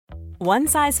One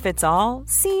size fits all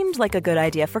seemed like a good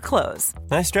idea for clothes.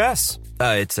 Nice dress.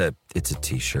 It's a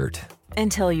t-shirt.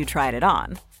 Until you tried it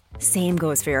on. Same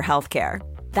goes for your healthcare.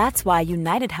 That's why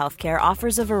United Healthcare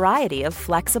offers a variety of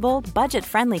flexible,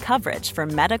 budget-friendly coverage for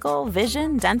medical,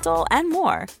 vision, dental, and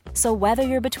more. So whether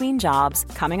you're between jobs,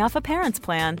 coming off a parent's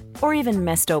plan, or even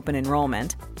missed open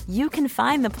enrollment, you can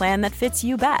find the plan that fits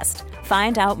you best.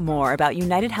 Find out more about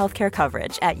United Healthcare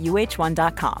coverage at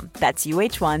uh1.com. That's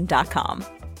uh1.com.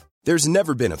 There's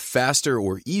never been a faster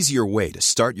or easier way to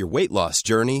start your weight loss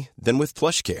journey than with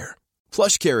PlushCare.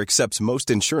 PlushCare accepts most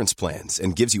insurance plans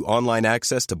and gives you online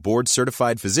access to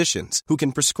board-certified physicians who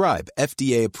can prescribe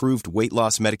FDA-approved weight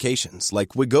loss medications like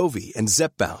Wegovy and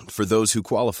Zepbound for those who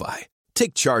qualify.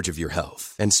 Take charge of your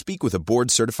health and speak with a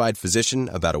board-certified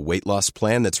physician about a weight loss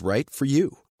plan that's right for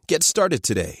you. Get started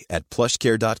today at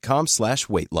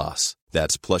plushcare.com/weight loss.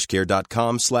 That's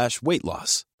plushcare.com/weight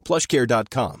loss.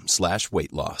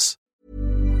 plushcare.com/weight loss.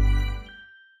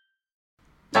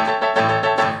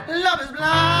 Love is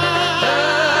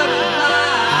blind.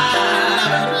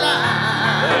 Love is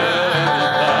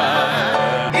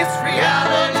blind. It's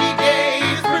Reality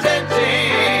Gaze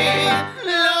presenting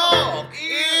Love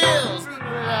is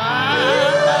Blind.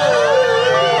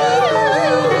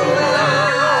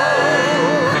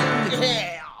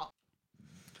 Yeah.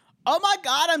 Oh my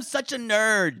God, I'm such a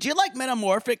nerd. Do you like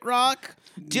metamorphic rock?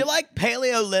 Do you like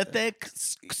Paleolithic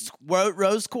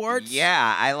rose quartz?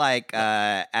 Yeah, I like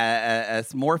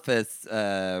amorphous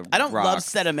I don't love rocks.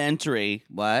 sedimentary.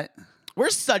 What? We're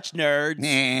such nerds.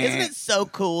 Isn't it so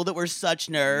cool that we're such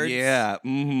nerds? Yeah.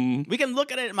 Mm-hmm. We can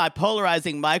look at it in my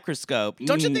polarizing microscope.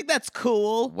 Don't you think that's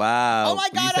cool? Wow. Oh my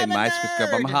God, you say I'm a microscope,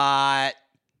 nerd. I'm hot.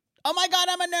 Oh my God,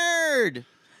 I'm a nerd.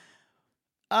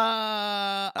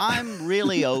 I'm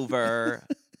really over.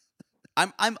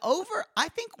 I'm over. I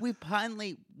think we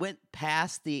finally went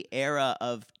past the era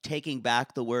of taking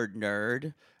back the word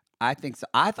nerd. I think so.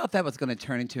 I thought that was going to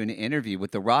turn into an interview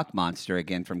with the rock monster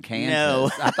again from Kansas.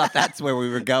 No. I thought that's where we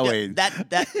were going. That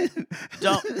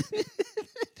don't.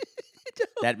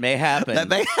 That may happen. That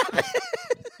may happen.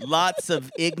 Lots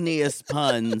of igneous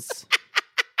puns.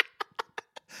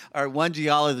 Our one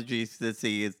geologist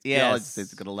is Yes. going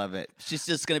to love it. She's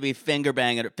just going to be finger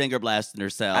blasting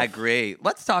herself. I agree.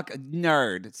 Let's talk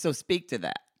nerd. So speak to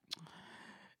that.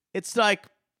 It's like,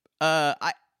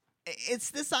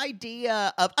 it's this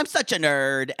idea of I'm such a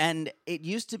nerd, and it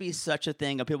used to be such a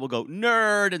thing of people go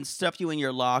nerd and stuff you in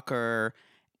your locker,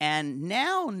 and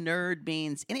now nerd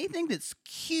means anything that's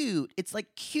cute. It's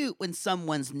like cute when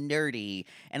someone's nerdy,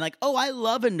 and like, oh, I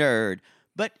love a nerd,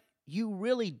 but you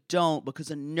really don't,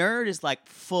 because a nerd is like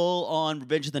full on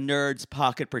Revenge of the Nerds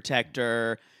pocket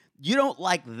protector. You don't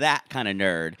like that kind of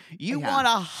nerd. You want a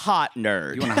hot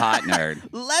nerd. You want a hot nerd.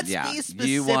 Let's be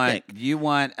specific. You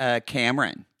want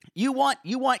Cameron. You want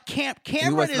Cameron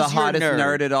Who was is the your hottest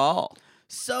nerd at all?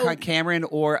 So Cameron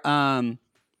or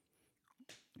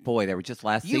boy, they were just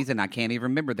last season. I can't even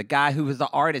remember the guy who was the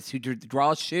artist who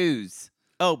draws shoes.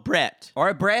 Oh, Brett.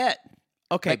 Or Brett.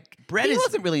 Okay, Like, Brett he is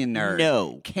wasn't really a nerd.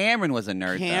 No, Cameron was a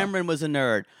nerd. Cameron was a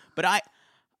nerd. But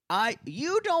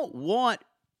you don't want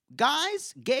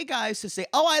gay guys to say,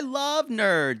 "Oh, I love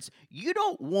nerds." You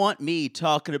don't want me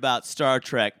talking about Star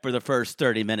Trek for the first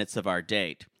 30 minutes of our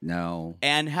date. No.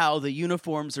 And how the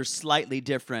uniforms are slightly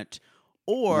different.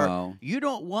 Or No. you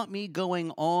don't want me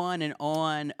going on and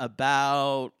on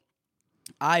about,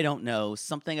 I don't know,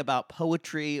 something about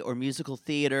poetry or musical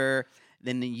theater.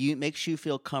 Then makes you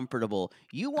feel comfortable.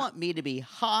 You want me to be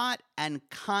hot and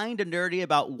kind of nerdy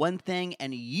about one thing,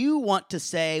 and you want to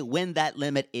say when that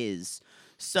limit is.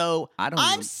 So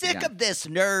I'm sick of this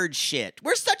nerd shit.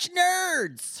 We're such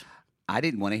nerds. I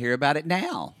didn't want to hear about it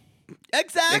now.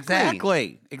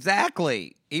 Exactly.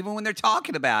 Exactly. Even when they're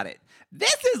talking about it.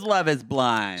 This is Love is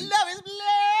Blind. Love is blind.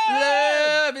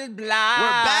 Love is blind.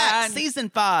 We're back. Season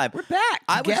 5. We're back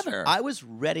together. I was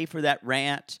ready for that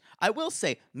rant. I will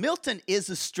say, Milton is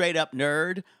a straight-up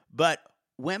nerd, but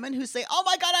women who say, "Oh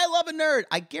my God, I love a nerd,"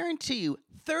 I guarantee you,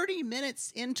 30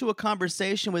 minutes into a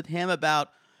conversation with him about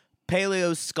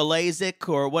Paleoscalazic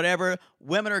or whatever,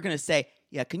 women are going to say,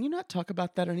 "Yeah, can you not talk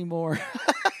about that anymore?"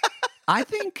 I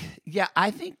think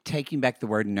taking back the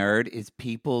word nerd is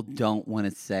people don't want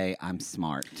to say I'm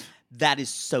smart. That is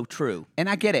so true. And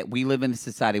I get it. We live in a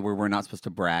society where we're not supposed to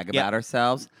brag about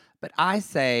ourselves. But I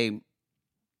say,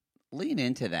 lean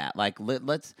into that. Like,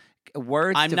 let's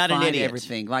words I'm not an define idiot.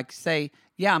 everything. Like, say,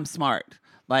 yeah, I'm smart.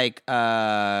 Like,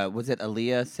 was it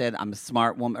Aaliyah said, I'm a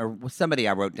smart woman? Or somebody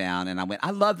I wrote down, and I went,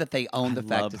 I love that they own the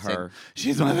fact that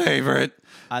she's my favorite.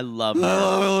 I love her.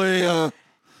 Aaliyah.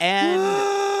 And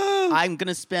I'm going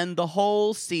to spend the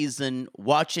whole season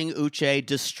watching Uche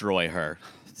destroy her.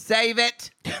 Save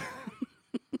it.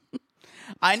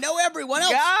 I know everyone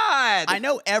else. God. I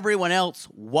know everyone else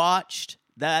watched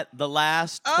the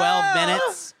last 12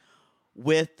 minutes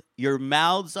with your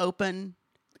mouths open.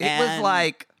 It was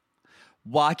like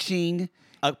watching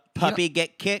a puppy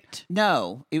get kicked.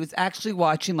 No, it was actually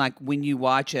watching like when you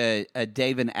watch a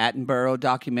David Attenborough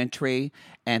documentary,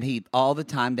 and he all the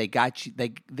time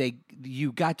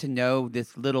you got to know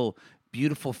this little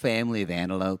beautiful family of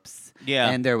antelopes.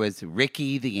 Yeah. And there was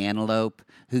Ricky the antelope,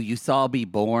 who you saw be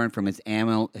born from his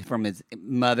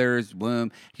mother's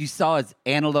womb. You saw his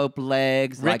antelope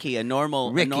legs. Ricky, a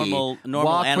normal Ricky walk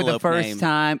walked for the first name.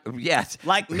 time. Yes.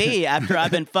 Like me after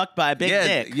I've been fucked by a big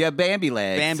dick. Yeah, Bambi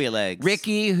legs. Bambi legs.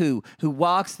 Ricky, who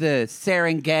walks the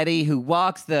Serengeti, who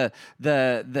walks the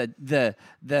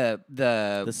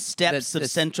steppes of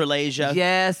Central Asia.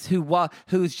 Yes, who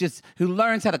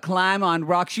learns how to climb on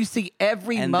rocks. You see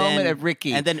every moment of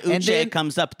Ricky. And then Uche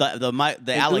comes up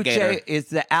the alligator. Uche is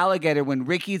the alligator when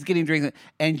Ricky's getting drinks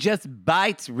and just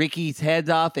bites Ricky's head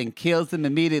off and kills him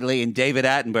immediately. And David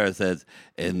Attenborough says,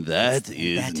 "And that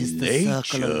is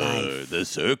nature, the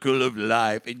circle of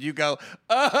life." And you go,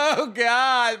 "Oh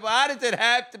God, why does it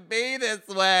have to be this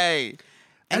way?"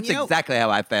 That's exactly how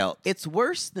I felt. It's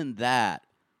worse than that,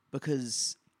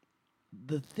 because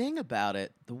the thing about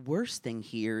it, the worst thing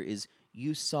here is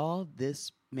you saw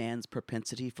this man's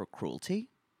propensity for cruelty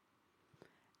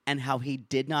and how he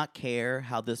did not care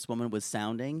how this woman was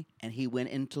sounding, and he went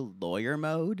into lawyer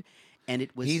mode, and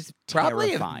it was He's probably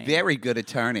terrifying. a very good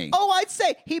attorney. Oh, I'd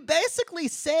say he basically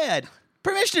said,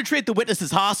 permission to treat the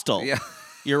witnesses hostile, Yeah.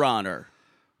 Your Honor.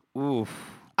 Oof.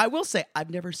 I will say, I've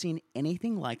never seen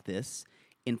anything like this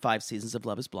in 5 seasons of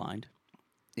Love is Blind.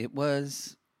 It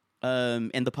was...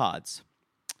 In the pods.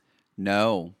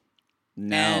 No.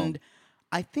 And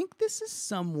I think this is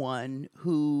someone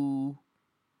who,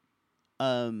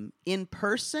 in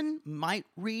person, might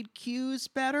read cues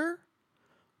better,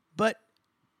 but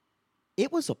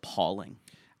it was appalling.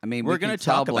 I mean, We're going gonna to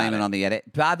talk blame about it it. on the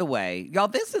edit. By the way, y'all,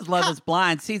 this is Love is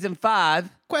Blind, Season 5.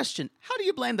 Question, how do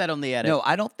you blame that on the edit? No,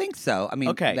 I don't think so. I mean,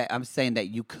 Okay. I'm saying that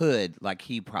you could, like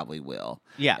he probably will.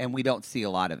 Yeah. And we don't see a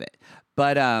lot of it.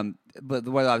 But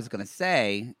what I was going to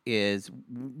say is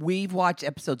we've watched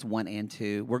episodes 1 and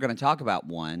 2. We're going to talk about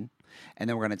 1, and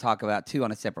then we're going to talk about 2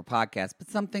 on a separate podcast. But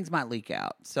some things might leak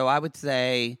out. So I would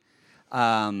say...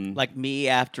 like me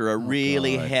after a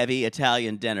really heavy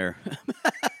Italian dinner.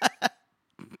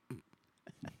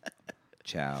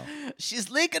 Ciao. She's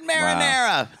leaking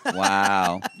marinara.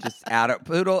 Wow. Just out of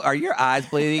poodle. Are your eyes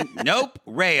bleeding? Nope.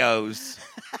 Rayo's.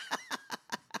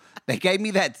 They gave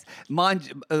me that.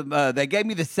 They gave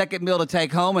me the second meal to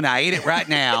take home, and I ate it right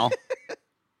now.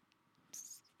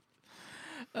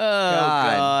 Oh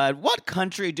God! What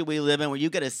country do we live in where you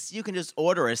can just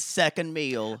order a second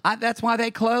meal? That's why they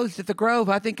closed at the Grove.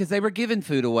 I think because they were giving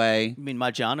food away. You mean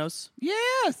Maggiano's?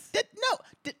 Yes. No,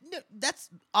 that's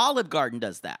Olive Garden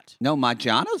does that. No,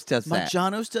 Maggiano's does that.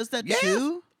 Maggiano's does that Yes.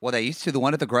 too. Well, they used to. The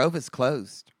one at the Grove is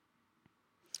closed.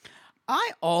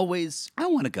 I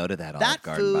want to go to that Olive that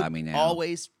Garden food by me now.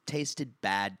 always tasted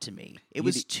bad to me. It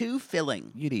was too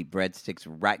filling. You'd eat breadsticks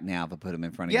right now if I put them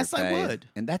in front of Yes, your face. I would.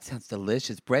 And that sounds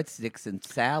delicious. Breadsticks and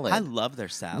salad. I love their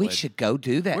salad. We should go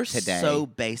do that We're today. so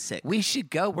basic. We should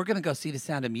go. We're going to go see The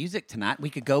Sound of Music tonight. We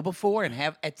could go before and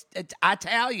have it's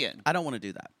Italian. I don't want to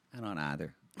do that. I don't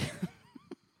either.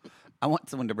 I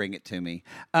want someone to bring it to me.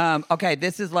 Okay,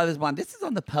 this is Love is Blind. This is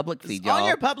on the public feed, It's y'all. on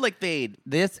your public feed.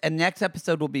 This and next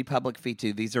episode will be public feed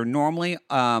too. These are normally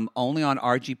only on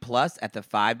RG Plus at the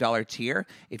 $5 tier.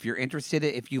 If you're interested,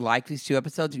 if you like these 2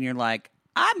 episodes and you're like,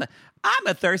 I'm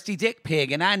a thirsty dick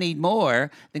pig and I need more,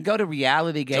 then go to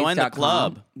realitygates.com. Join the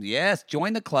club. Yes,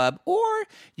 join the club. Or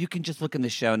you can just look in the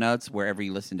show notes wherever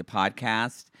you listen to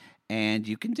podcasts, and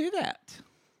you can do that.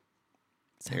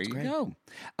 There you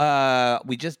go.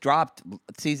 We just dropped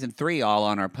season 3 all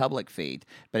on our public feed.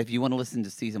 But if you want to listen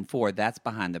to season 4, that's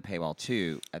behind the paywall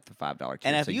too at the $5 tier.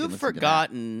 And if so you can you've listen to that.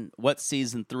 forgotten what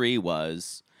season 3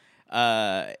 was,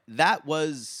 that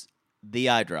was the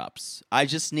eye drops. I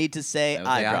just need to say That was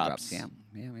eye the drops. Yeah.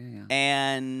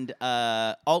 And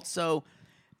also,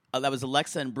 that was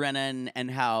Alexa and Brennan, and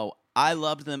how I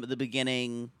loved them at the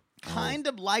beginning, kind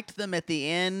of liked them at the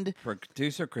end.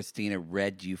 Producer Christina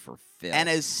read you for filth. And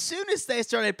as soon as they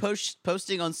started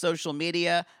posting on social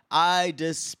media, I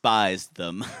despised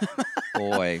them.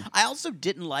 Boy. I also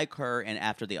didn't like her in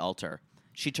After the Altar.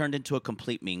 She turned into a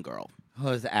complete mean girl. It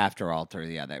was After Altar,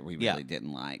 that we really Yeah.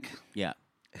 didn't like. Yeah.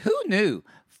 Who knew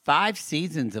 5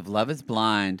 seasons of Love is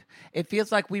Blind. It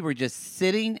feels like we were just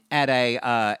sitting at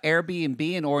a Airbnb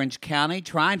in Orange County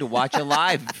trying to watch a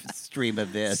live stream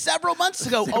of this. Several months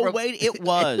ago. Oh wait, it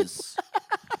was.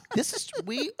 This is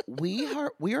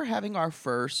we are having our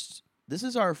first. This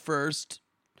is our first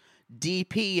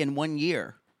DP in 1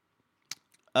 year.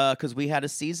 Because we had a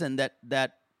season that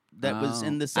was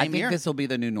in the same year. I think this will be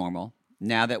the new normal.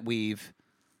 Now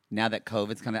that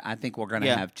COVID's kind of, I think we're going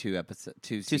to have two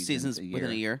seasons a year.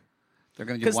 Within a year. They're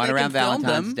going to do one around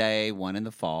Valentine's Day, one in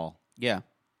the fall. Yeah.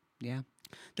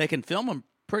 They can film them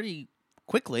pretty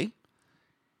quickly.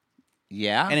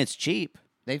 Yeah, and it's cheap.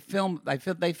 They film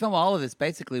all of this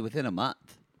basically within a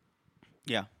month.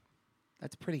 Yeah,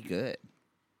 that's pretty good.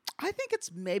 I think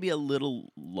it's maybe a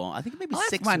little long. I think maybe I'll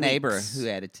 6 ask my weeks. neighbor who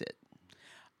edits it.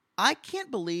 I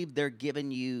can't believe they're giving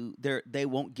you. They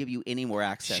won't give you any more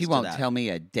access. She won't tell me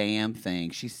a damn thing.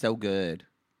 She's so good.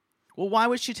 Well, why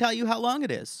would she tell you how long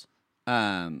it is?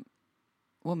 Well,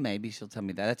 maybe she'll tell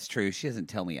me that. That's true. She doesn't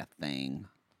tell me a thing.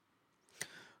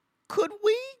 Could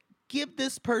we give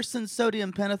this person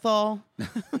sodium pentothal?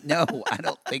 No, I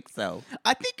don't think so.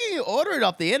 I think you can order it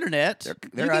off the internet. You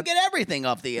can get everything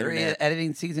off the internet. They're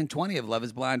editing season 20 of Love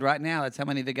is Blind right now. That's how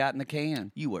many they got in the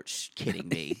can. You were kidding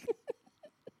me.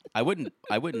 I wouldn't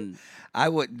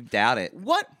doubt it.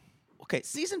 What? Okay,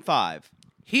 season 5.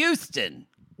 Houston.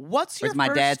 What's your my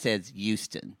dad says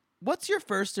Houston. What's your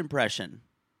first impression?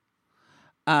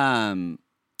 I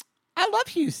love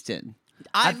Houston.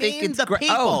 I mean think it's the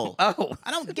people. Oh. I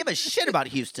don't give a shit about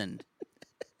Houston.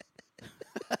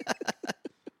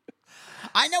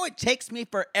 I know it takes me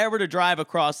forever to drive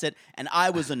across it, and I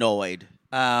was annoyed.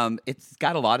 It's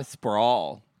got a lot of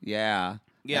sprawl. Yeah.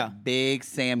 Yeah. That big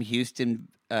Sam Houston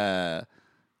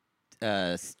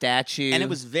statue. And it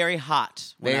was very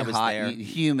hot when I was there.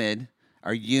 Humid,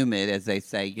 as they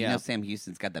say. You know Sam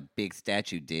Houston's got the big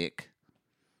statue dick.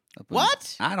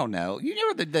 What? I don't know. You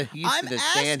know the Houston. I'm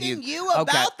asking you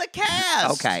about the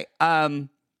cast. Okay. I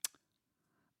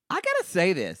gotta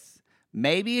say this.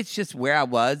 Maybe it's just where I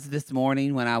was this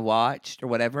morning when I watched or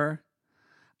whatever.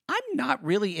 I'm not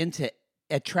really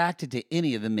attracted to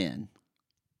any of the men.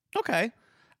 Okay.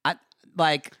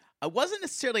 I wasn't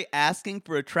necessarily asking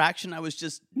for attraction. I was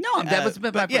just that was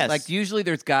yes. Like usually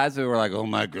there's guys who are like, oh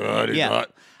my god, he's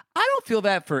hot. I don't feel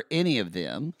that for any of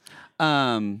them.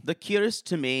 The cutest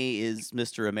to me is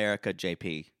Mr. America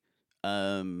JP.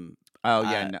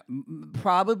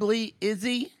 Probably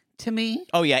Izzy to me.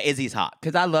 Oh yeah, Izzy's hot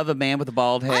because I love a man with a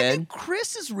bald head. I think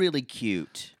Chris is really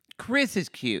cute. Chris is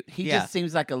cute. He just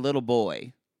seems like a little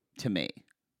boy to me.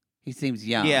 He seems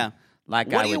young. Yeah. Like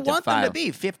what I do you would want defy them to be?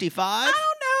 55? I don't know.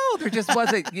 There just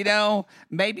wasn't.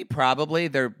 Maybe probably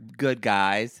they're good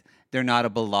guys. They're not a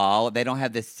Bilal. They don't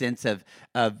have this sense of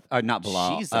not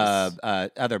Bilal. Jesus.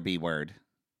 Other B word.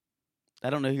 I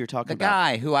don't know who you're talking The about.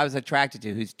 guy who I was attracted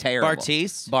to, who's terrible.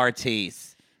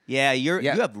 Bartiz. Yeah, you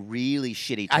have really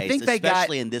shitty taste, I think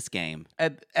especially in this game.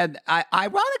 And I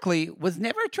ironically was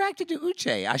never attracted to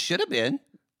Uche. I should have been.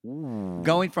 Ooh.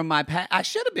 Going from my past, I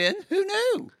should have been. Who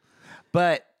knew?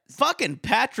 But fucking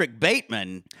Patrick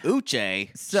Bateman,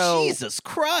 Uche. So Jesus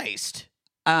Christ.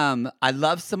 I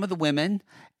love some of the women,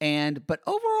 but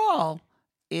overall,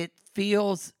 it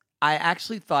feels. I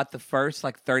actually thought the first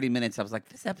 30 minutes, I was like,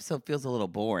 this episode feels a little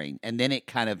boring. And then it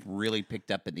kind of really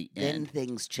picked up at the end. Then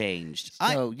things changed.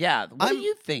 So, what do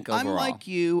you think overall? I'm like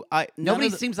you. Nobody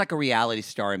seems like a reality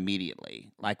star immediately,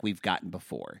 like we've gotten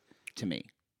before, to me.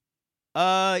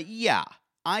 Yeah.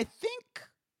 I think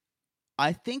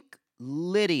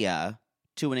Lydia,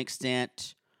 to an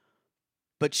extent,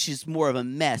 but she's more of a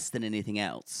mess than anything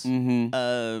else.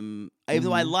 Mm-hmm. Even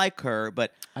though I like her,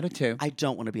 but I do too. I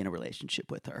don't want to be in a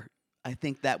relationship with her. I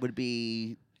think that would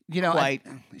be,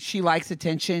 she likes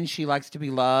attention. She likes to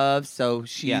be loved. So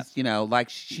she's,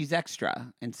 she's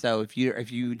extra. And so if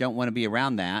you don't want to be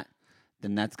around that,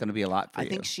 then that's going to be a lot for you. I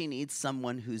think she needs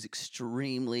someone who's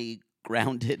extremely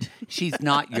grounded. She's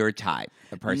not your type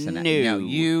of person. No,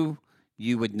 you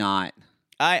would not.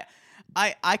 I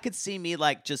could see me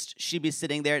she'd be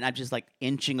sitting there and I'm just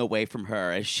inching away from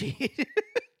her as she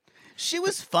she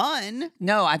was fun.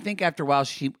 No, I think after a while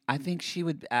I think she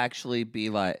would actually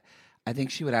be I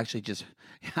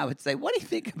would say, what do you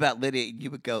think about Lydia?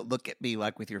 You would go look at me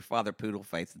with your father poodle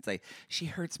face and say, she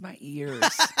hurts my ears.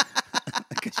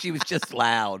 Because she was just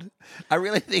loud. I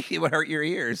really think it would hurt your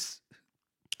ears.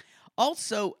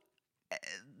 Also,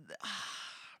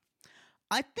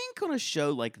 I think on a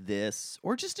show like this,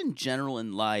 or just in general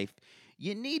in life,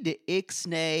 you need to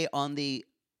ixnay on the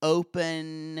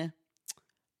open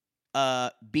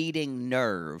beating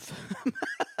nerve.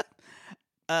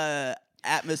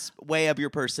 way of your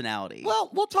personality. Well,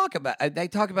 we'll talk about. They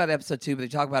talk about episode 2, but they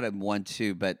talk about it in 1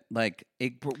 too. But like,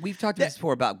 we've talked about this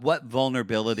before about what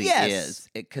vulnerability is.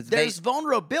 Because there's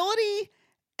vulnerability,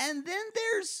 and then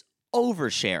there's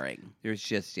oversharing. There's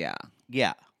just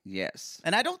Yeah. yes.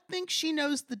 And I don't think she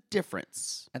knows the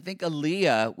difference. I think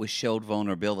Aaliyah was showed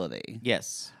vulnerability.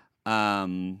 Yes.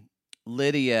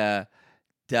 Lydia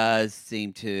does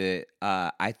seem to.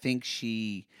 I think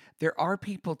there are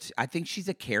people. I think she's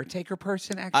a caretaker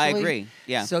person. Actually, I agree.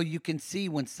 Yeah. So you can see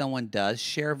when someone does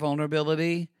share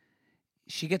vulnerability,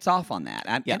 she gets off on that.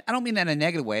 And I don't mean that in a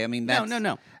negative way. I mean that's,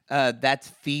 no. That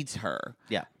feeds her.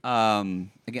 Yeah.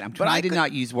 Again, I'm trying to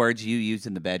not use words you use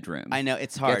in the bedroom. I know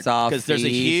it's hard Gets off, because there's a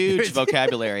feeds. huge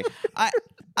vocabulary.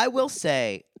 I will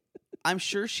say, I'm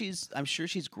sure she's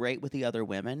great with the other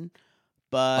women,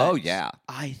 but Oh, yeah.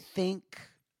 I think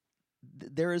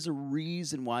there is a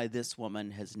reason why this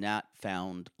woman has not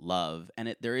found love,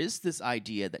 and there is this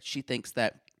idea that she thinks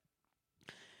that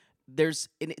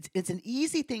it's an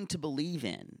easy thing to believe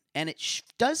in, and it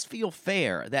does feel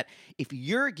fair that if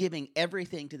you're giving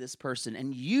everything to this person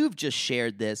and you've just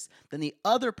shared this, then the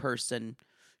other person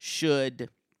should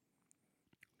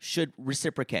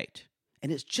reciprocate.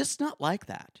 And it's just not like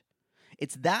that.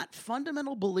 It's that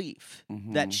fundamental belief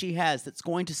that she has that's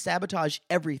going to sabotage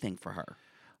everything for her.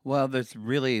 Well, there's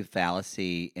really a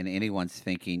fallacy in anyone's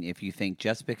thinking. If you think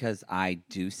just because I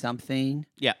do something,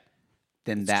 Yeah.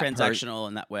 then It's that transactional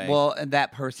in that way. Well, and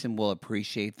that person will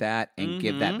appreciate that and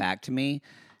give that back to me.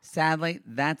 Sadly,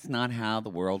 that's not how the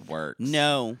world works.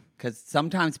 No. Because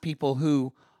sometimes people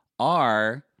who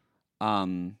are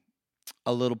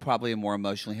a little probably more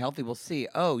emotionally healthy will see,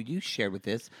 oh, you shared with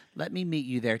this. Let me meet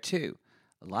you there too.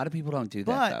 A lot of people don't do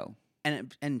that though.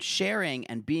 And sharing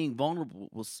and being vulnerable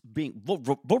with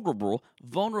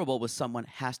someone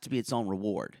has to be its own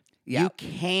reward. Yeah. You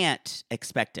can't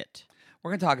expect it. We're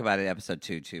going to talk about it in episode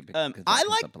 2 too. Because that I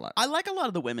comes up a lot. like a lot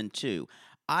of the women too.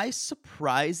 I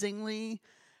surprisingly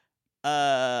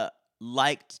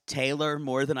liked Taylor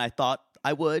more than I thought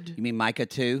I would. You mean Micah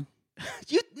too?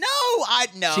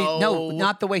 No.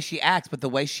 Not the way she acts, but the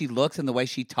way she looks and the way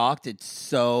she talked. It's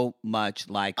so much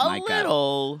like Micah.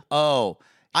 Little. Oh,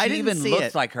 I she didn't even see looks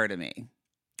it. like her to me.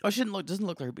 Oh, she doesn't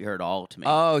look like her at all to me.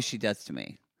 Oh, she does to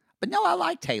me. But no, I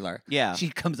like Taylor. Yeah. She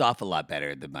comes off a lot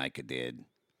better than Micah did.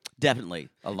 Definitely.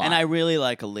 A lot. And I really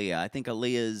like Aaliyah. I think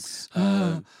Aaliyah's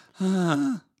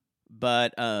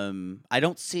but I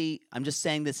don't see, I'm just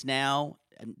saying this now,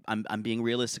 and I'm being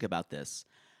realistic about this.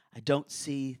 I don't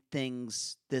see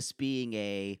this being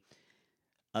a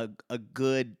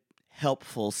good,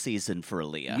 helpful season for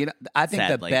Aaliyah. You know, I think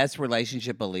sadly. the best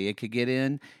relationship Aaliyah could get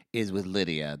in is with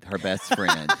Lydia, her best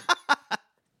friend.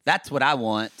 That's what I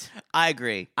want. I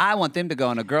agree. I want them to go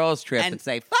on a girls' trip and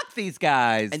say, fuck these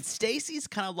guys. And Stacey's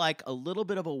kind of like a little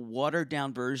bit of a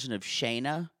watered-down version of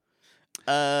Shayna.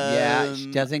 Yeah,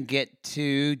 she doesn't get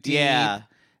too deep. Yeah.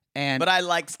 But I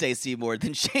like Stacey more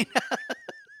than Shayna.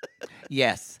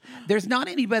 Yes. There's not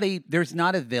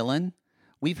a villain.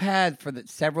 We've had for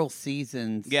several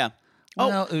seasons. Yeah. Well,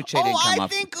 no, Uche didn't come I up.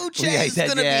 think Uche is going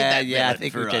to be that villain I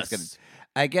think for Uche's us.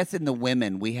 I guess in the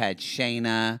women, we had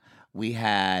Shayna. We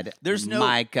had There's no-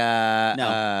 Micah.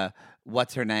 No.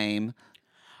 What's her name?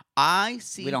 I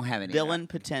see We don't have any villain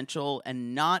potential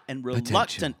and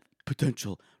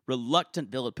reluctant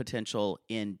villain potential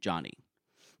in Johnny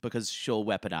because she'll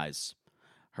weaponize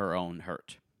her own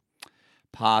hurt.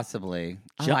 Possibly.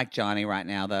 I like Johnny right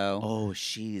now, though. Oh,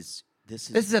 this This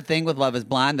is the thing with Love is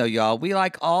Blind, though, y'all. We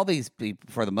like all these people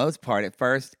for the most part at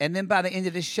first, and then by the end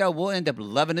of this show, we'll end up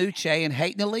loving Uche and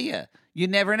hating Aaliyah. You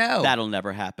never know. That'll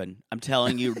never happen. I'm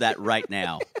telling you that right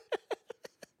now.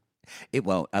 It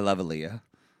won't. I love Aaliyah.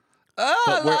 Oh,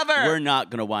 But I love her. We're not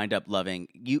going to wind up loving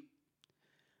you.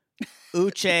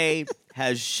 Uche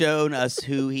has shown us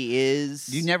who he is.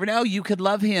 You never know. You could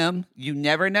love him. You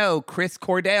never know. Chris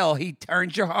Cordell, he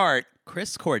turns your heart.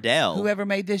 Chris Cordell. Whoever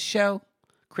made this show,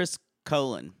 Chris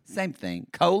Colon. same thing.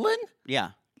 Colon?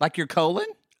 Yeah, Like your colon?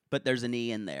 but there's an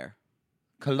E in there.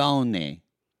 Colone.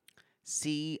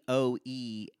 Coelen.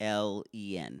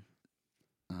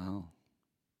 Oh.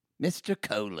 Mr.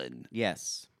 Colon.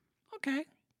 Yes. Okay.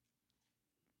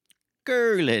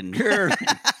 Gerlin.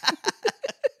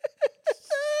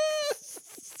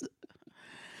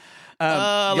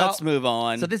 Let's move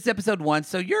on. So this is episode 1.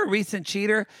 So you're a recent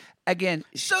cheater. Again,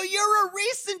 So you're a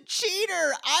recent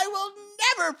cheater. I will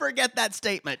never forget that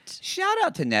statement. shout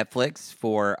out to Netflix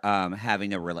for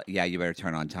having a yeah, you better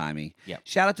turn on Timey. Yeah.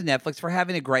 Shout out to Netflix for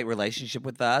having a great relationship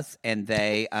with us, and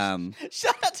they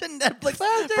Shout out to Netflix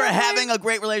Well, for they're having a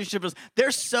great relationship with us.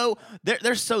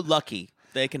 They're so lucky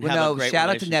they can Well, have no, a great shout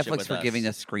out to relationship Netflix with for us. giving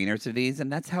us screeners of these,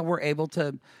 and that's how we're able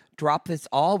to drop this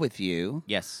all with you.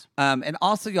 Yes. And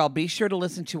also, y'all, be sure to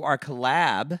listen to our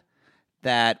collab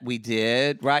that we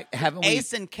did, right? Haven't we?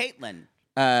 Ace and Caitlin.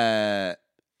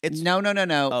 It's No.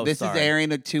 Oh, this sorry. is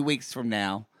airing 2 weeks from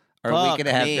now. Or a Fuck week and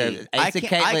a half. me. Ace I and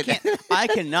can't, Caitlin. I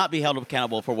cannot be held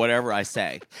accountable for whatever I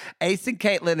say. Ace and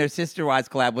Caitlin, their Sister Wives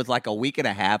collab was like a week and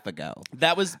a half ago.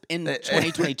 That was in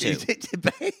 2022.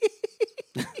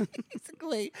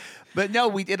 Basically. But no,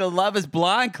 we did a Love is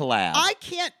Blind collab. I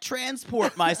can't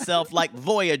transport myself like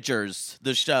Voyagers,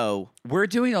 the show. We're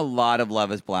doing a lot of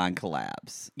Love is Blind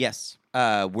collabs. Yes.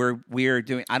 We're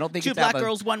doing. I don't think Two it's out Black by-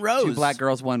 Girls, One Rose. Two Black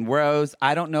Girls, One Rose.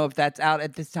 I don't know if that's out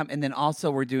at this time. And then also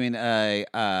we're doing a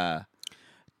Bad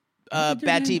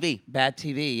TV. Bad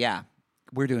TV. Yeah,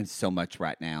 we're doing so much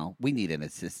right now. We need an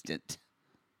assistant.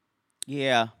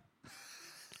 Yeah.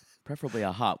 Preferably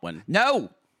a hot one.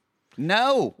 No.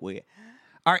 We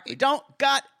Our don't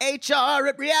got HR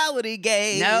at Reality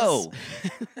Gaze. no.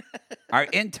 Our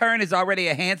intern is already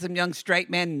a handsome young straight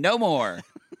man. No more.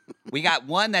 We got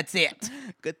one. That's it.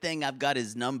 Good thing I've got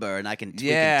his number and I can we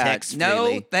Yeah. can text No.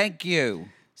 freely. Thank you.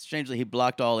 Strangely, he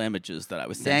blocked all images that I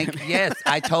was sending. Yes,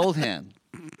 I told him.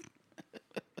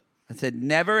 I said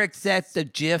never accept a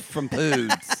GIF from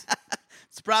Poods.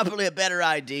 It's probably a better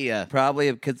idea.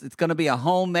 Probably because it's going to be a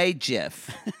homemade GIF.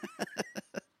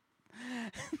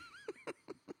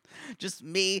 Just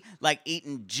me like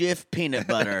eating Jif peanut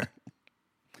butter.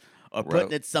 Or Bro.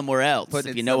 putting it somewhere else,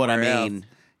 Putting if it you know what I somewhere else. mean.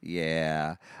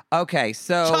 Yeah. Okay,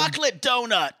 so Chocolate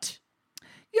donut.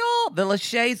 y'all, the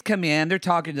Lachey's come in. They're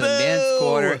talking to the men's Boo.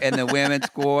 quarter and the women's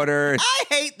quarter. I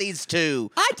hate these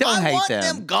two. I don't hate want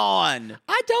them. gone.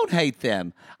 I don't hate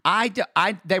them.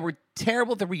 They were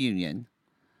terrible at the reunion,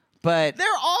 but They're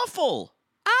awful.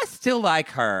 I still like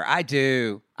her. I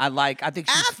do. I think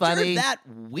she's After funny. that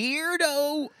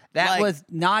weirdo, That like, was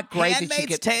not great.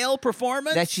 Handmaid's Tale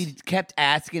performance. That she kept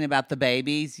asking about the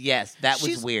babies. Yes, that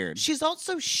was weird. She's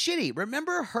also shitty.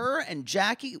 Remember her and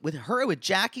Jackie with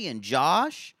Jackie and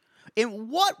Josh? In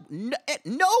what?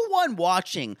 No one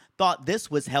watching thought this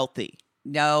was healthy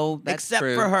No, that's except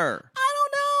true. for her. I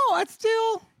don't know. I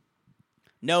still.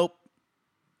 Nope.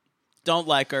 Don't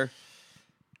like her.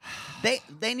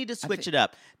 They need to switch it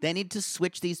up. They need to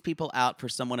switch these people out for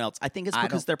someone else. I think it's I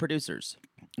because don't- they're producers.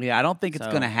 Yeah, I don't think it's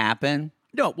So- going to happen.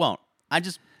 No, it won't. I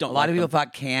just don't A lot like of people them.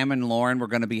 thought Cam and Lauren were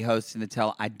going to be hosting the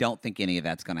tell. I don't think any of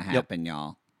that's going to happen,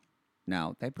 y'all.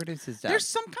 No, they produce this stuff. There's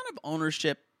some kind of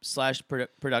ownership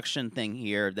 / production thing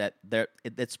here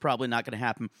that's probably not going to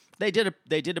happen. They did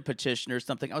a petition or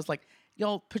something. I was like,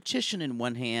 y'all petition in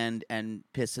one hand and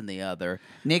piss in the other.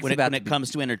 Nick's when about it to comes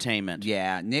to entertainment.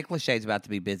 Yeah, Nick Lachey's about to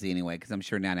be busy anyway because I'm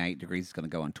sure 98 Degrees is going to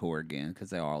go on tour again because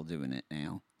they're all doing it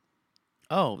now.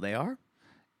 Oh, they are.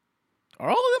 Are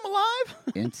all of them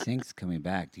alive? NSYNC's coming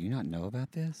back. Do you not know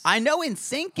about this? I know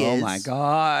NSYNC is. Oh my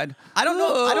God! I don't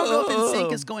know if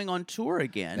NSYNC is going on tour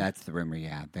again. That's the rumor.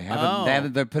 Yeah, they Oh.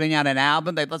 haven't. They're putting out an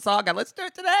album. Let's all go. Let's do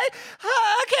it today.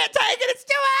 I can't take it. It's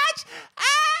too much.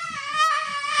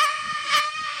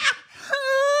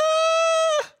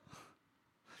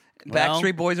 Well-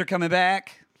 Backstreet Boys are coming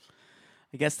back.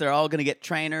 I guess they're all going to get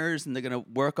trainers and they're going to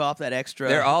work off that extra.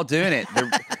 They're all doing it.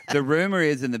 The rumor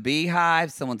is in the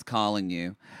Beehive. Someone's calling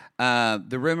you.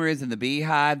 The rumor is in the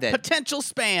Beehive that potential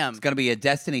spam. it's going to be a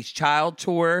Destiny's Child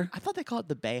tour. I thought they called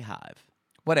it the Bayhive.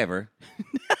 Whatever.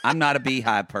 I'm not a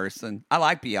Beehive person. I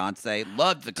like Beyonce.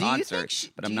 Loved the Do you concert,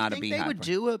 think but I'm not a they Beehive would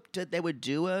person. They would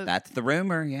do a. That's the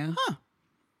rumor, yeah.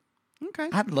 Okay.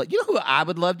 You know who I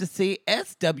would love to see?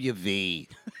 SWV.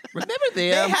 Remember them? They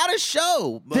had a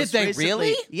show. Did most they recently.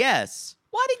 really? Yes.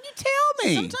 Why didn't you tell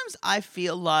me? Sometimes I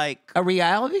feel like A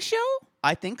reality show?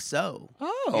 I think so.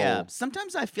 Oh. Yeah.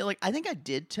 Sometimes I feel like I think I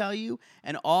did tell you,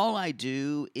 and all I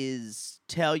do is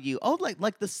tell you, oh,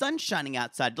 like the sun's shining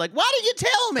outside. Like, why did you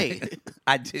tell me?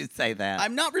 I do say that.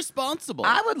 I'm not responsible.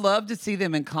 I would love to see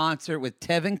them in concert with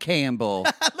Tevin Campbell.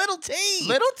 Little T.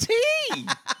 Little T.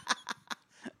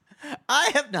 I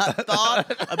have not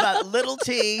thought about Little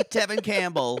T, Tevin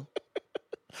Campbell,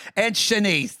 And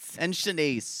Shanice. and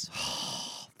Shanice.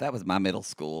 That was my middle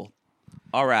school.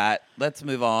 All right, let's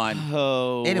move on.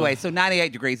 Oh. Anyway, so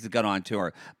 98 Degrees is going on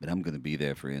tour, but I'm going to be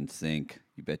there for NSYNC.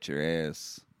 You bet your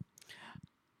ass.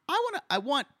 I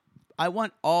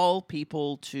want all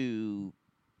people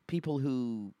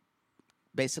who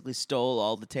basically stole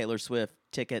all the Taylor Swift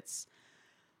tickets.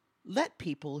 Let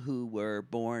people who were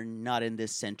born not in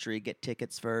this century get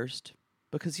tickets first,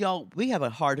 because y'all, we have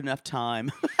a hard enough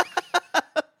time.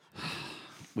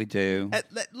 We do. at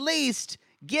least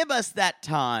give us that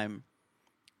time.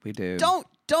 We do.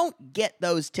 Don't get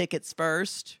those tickets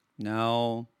first.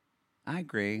 No, I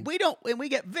agree. We don't, and we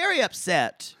get very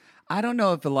upset. I don't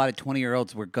know if a lot of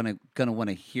 20-year-olds were gonna want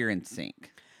to hear NSYNC.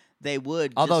 They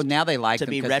would, Although just now they like to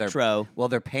them be 'cause they're- retro. Well,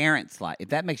 their parents like. If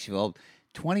that makes you old,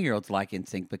 20-year-olds like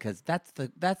NSYNC because that's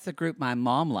the group my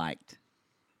mom liked.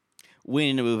 We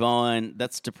need to move on.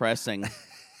 That's depressing.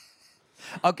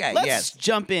 Okay, Let's yes.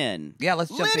 jump in. Yeah, let's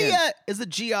jump in. Lydia is a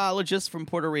geologist from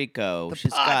Puerto Rico. The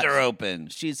pods are open.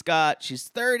 She's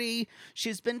 30.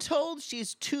 She's been told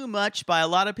she's too much by a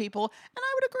lot of people, and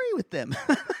I would agree with them.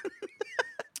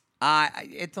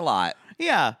 It's a lot.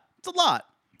 Yeah, it's a lot.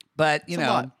 But, It's a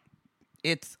lot.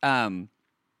 it's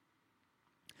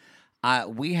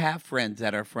we have friends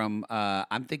that are from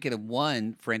I'm thinking of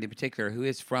one friend in particular who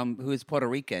is Puerto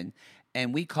Rican,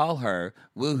 and we call her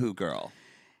Woohoo Girl.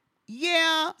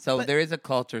 Yeah. So but there is a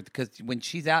culture because when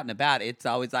she's out and about, it's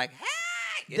always like, hey,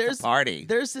 it's there's a party.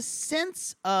 There's a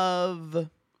sense of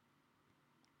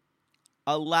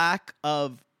a lack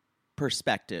of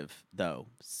perspective, though,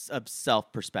 of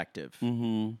self-perspective.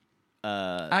 Mm-hmm.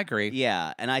 I agree.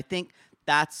 Yeah, and I think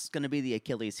that's going to be the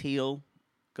Achilles heel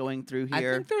going through I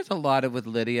here. think there's a lot of with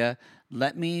Lydia.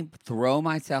 Let me throw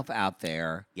myself out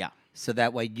there. Yeah. So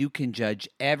that way you can judge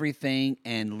everything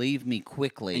and leave me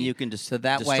quickly. And you can so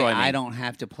that way destroy me. I don't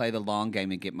have to play the long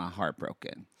game and get my heart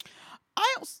broken.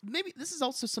 Maybe this is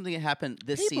also something that happened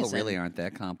this People season. really aren't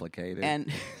that complicated. And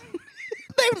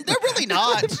they're really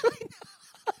not.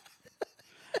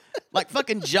 Like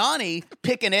fucking Johnny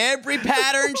picking every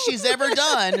pattern she's ever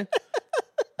done.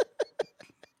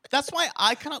 That's why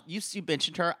I kind of, you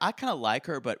mentioned her, I kind of like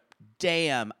her, but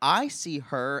damn, I see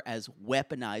her as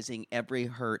weaponizing every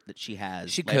hurt that she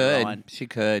has. She later could. on. She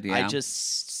could, yeah. I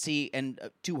just see, and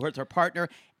to her partner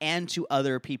and to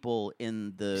other people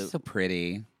in the. She's so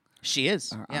pretty. She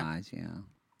is. Her Yeah. eyes, yeah.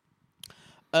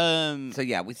 So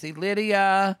yeah, we see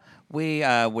Lydia.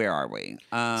 Where are we?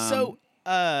 One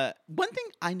thing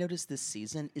I noticed this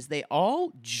season is they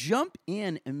all jump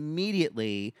in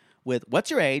immediately with "What's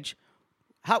your age?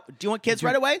 How do you want kids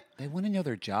right away?" They want to know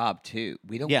their job too.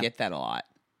 We don't Yeah. get that a lot.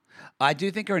 I do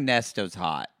think Ernesto's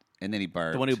hot, and then he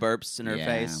burped. The one who burps in her Yeah.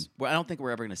 face. Well, I don't think we're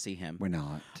ever going to see him, We're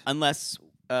not. unless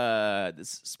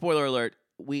spoiler alert.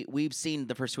 We've seen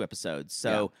the first 2 episodes,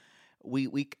 so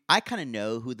I kind of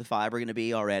know who the 5 are going to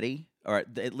be already, or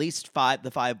at least 5.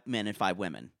 The 5 men and 5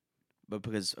 women. But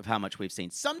because of how much we've seen.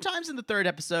 Sometimes in the 3rd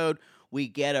episode, we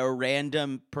get a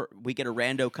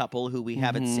rando couple who we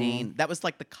haven't seen. That was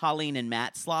like the Colleen and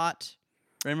Matt slot.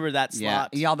 Remember that Yeah, slot?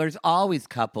 yeah. There's always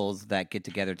couples that get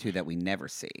together too that we never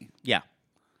see Yeah.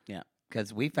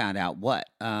 because we found out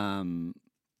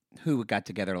who got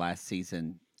together last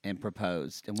season and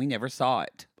proposed, and we never saw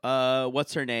it.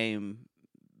 What's her name?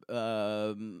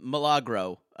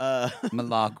 Milagro.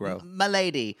 Milagro.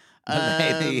 Milady.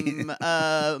 Milady.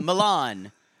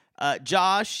 Milan.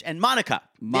 Josh and Monica.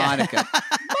 Monica. Monica,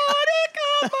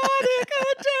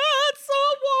 dance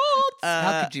a waltz.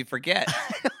 How could you forget?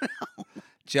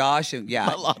 Josh and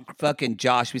Milagro. fucking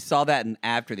Josh. We saw that in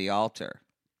After the Altar.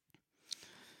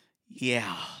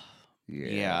 Yeah.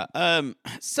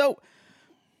 So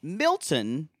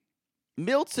Milton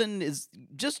is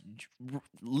just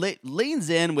leans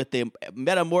in with the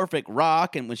metamorphic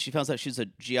rock, and when she finds out she's a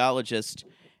geologist,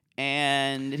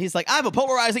 and he's like, "I have a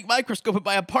polarizing microscope in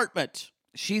my apartment."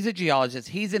 She's a geologist.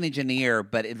 He's an engineer,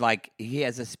 but he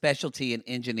has a specialty in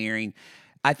engineering.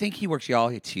 I think he works. Y'all,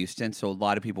 it's Houston, so a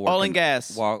lot of people work Oil and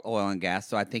gas. Oil and gas.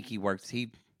 So I think he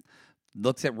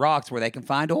looks at rocks where they can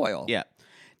find oil. Yeah.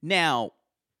 Now,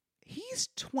 he's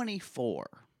 24.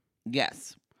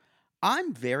 Yes.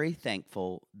 I'm very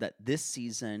thankful that this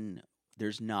season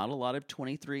there's not a lot of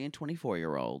 23 and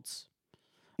 24-year-olds.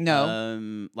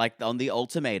 No. Like on the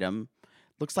ultimatum,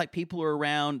 looks like people are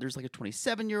around. There's like a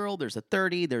 27-year-old, there's a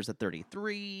 30, there's a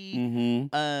 33.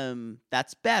 Mm-hmm.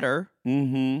 That's better.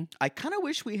 Mm-hmm. I kind of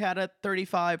wish we had a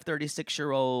 35,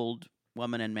 36-year-old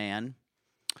woman and man.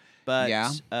 But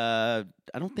Yeah. I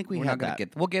don't think We'll have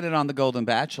that. We'll get it on the Golden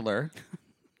Bachelor.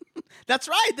 That's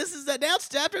right. This is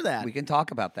announced after that. We can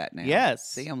talk about that now. Yes.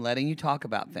 See, I'm letting you talk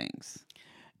about things.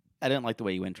 I didn't like the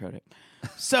way you introed it.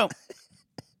 So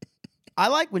I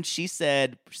like when she's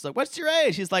like, "What's your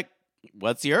age?" She's like,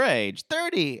 "What's your age?"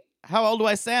 30. How old do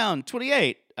I sound?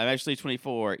 28. I'm actually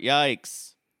 24.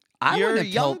 Yikes. You're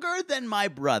younger than my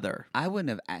brother. I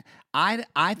wouldn't have.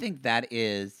 I think that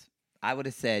is. I would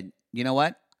have said, you know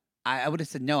what? I would have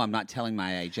said, no, I'm not telling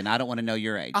my age, and I don't want to know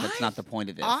your age. That's not the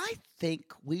point of this. I think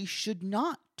we should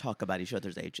not talk about each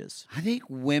other's ages. I think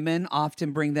women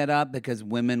often bring that up because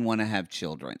women want to have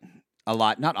children. A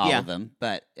lot, not all Yeah. of them,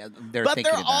 but they're But thinking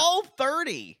they're about. all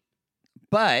 30.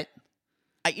 But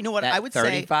You know what? That I would say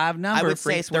 35 number I would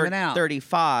say freaks women out.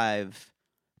 35.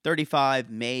 35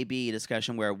 may be a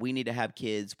discussion where we need to have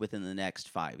kids within the next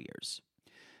 5 years.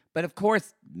 But of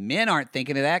course, men aren't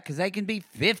thinking of that because they can be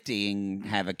 50 and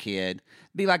have a kid.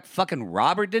 Be like fucking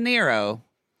Robert De Niro.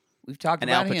 We've talked And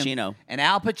about Al him. Pacino. And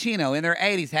Al Pacino in their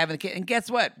 80s having a kid. And guess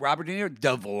what? Robert De Niro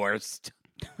divorced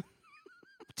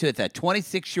to a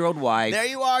 26-year-old wife. There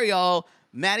you are, y'all.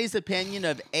 Maddie's opinion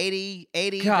of 80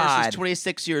 God. versus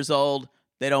 26 years old.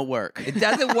 They don't work. It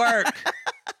doesn't work.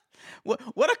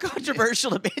 What a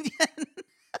controversial opinion.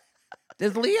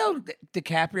 Does Leo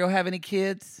DiCaprio have any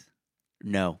kids?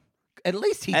 No. At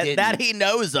least he didn't. That he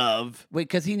knows of.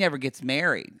 Because he never gets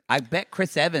married. I bet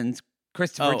Christopher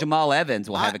Oh. Jamal Evans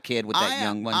will have a kid with that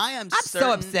young one. I'm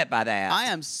so upset by that. I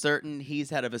am certain he's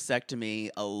had a vasectomy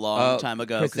a long time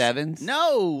ago. Chris Evans?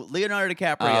 No, Leonardo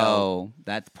DiCaprio. Oh,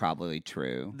 that's probably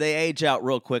true. They age out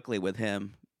real quickly with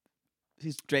him.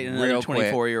 He's dating another Real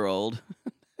quick. 24-year-old.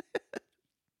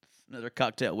 Another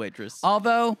cocktail waitress.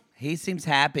 Although he seems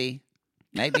happy.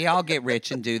 Maybe I'll get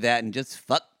rich and do that and just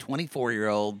fuck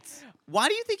 24-year-olds. Why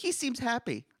do you think he seems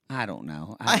happy? I don't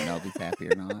know. I don't know if he's happy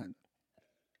or not.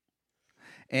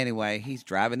 Anyway, he's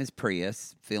driving his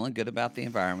Prius, feeling good about the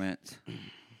environment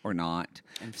or not.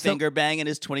 And finger banging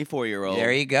his 24-year-old.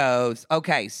 There he goes.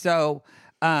 Okay, so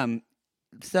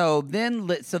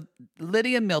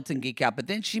Lydia Milton geek out, but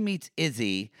then she meets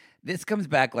Izzy. This comes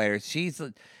back later.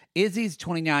 Izzy's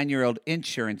 29-year-old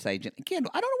insurance agent. Again,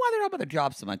 I don't know why they're talking about their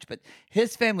job so much, but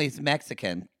his family's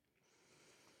Mexican.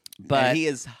 But and he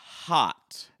is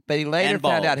hot. But he later and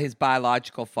found bald. out his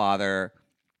biological father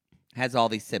has all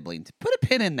these siblings. Put a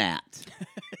pin in that.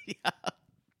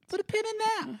 Put a pin in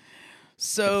that.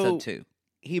 So Episode 2.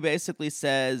 he basically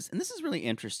says, and this is really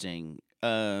interesting.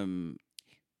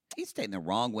 He's dating the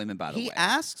wrong women, by the way. He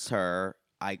asks her,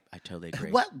 I totally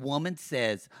agree. What woman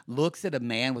looks at a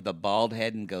man with a bald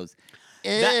head and goes,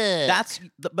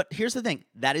 but here's the thing.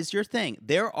 That is your thing.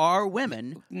 There are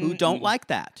women who don't like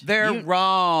that. they're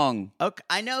wrong. Okay,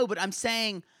 I know, but I'm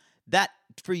saying that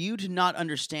for you to not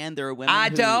understand there are women I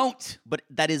who, don't. But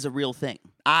that is a real thing.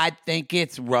 I think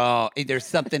it's wrong. There's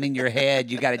something in your head.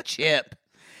 You got a chip.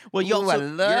 Well, you Ooh, I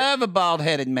love a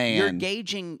bald-headed man. You're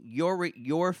gauging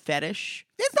your fetish.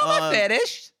 It's not my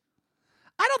fetish.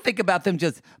 I don't think about them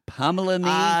just pummeling me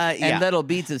yeah. and little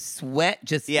beads of sweat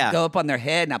just Yeah. go up on their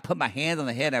head, and I put my hands on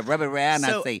the head and I rub it around and I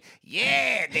So- say,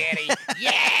 "Yeah, Daddy,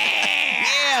 yeah,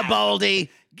 Yeah, Baldy.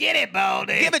 get it,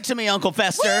 Baldy, Give it to me, Uncle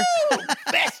Fester. Woo!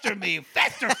 Fester me,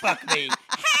 fester fuck me."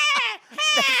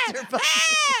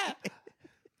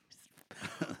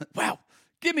 Wow,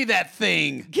 give me that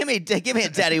thing. Give me a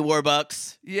Daddy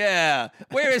Warbucks. Yeah,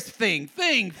 where is Thing?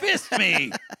 Thing, fist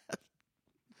me.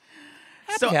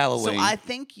 Happy Halloween. So I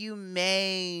think you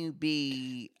may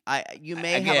be. You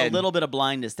may have Again. a little bit of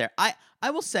blindness there. I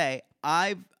will say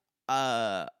I've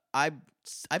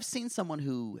seen someone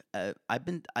who I've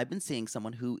been seeing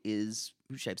someone who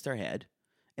shapes their head,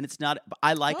 and it's not.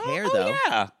 I like hair though.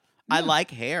 Yeah. I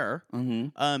like hair.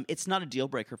 Mm-hmm. It's not a deal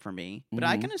breaker for me, but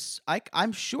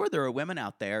I'm sure there are women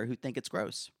out there who think it's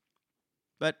gross,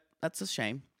 but that's a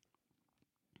shame.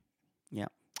 Yeah.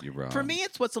 You're wrong. For me,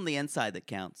 it's what's on the inside that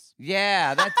counts.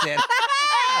 Yeah, that's it.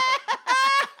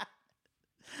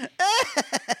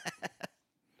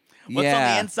 What's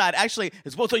on the inside? Actually,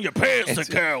 it's what's on your pants that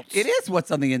counts. It is what's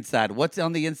on the inside. What's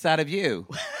on the inside of you?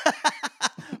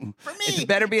 For me, It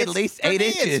better be at least for 8 me,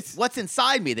 it's inches. what's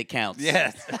inside me that counts.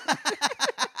 Yes.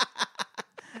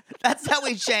 That's how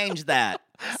we change that.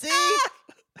 See?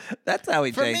 That's how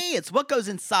we For change. me, it's what goes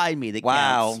inside me that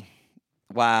Wow. counts.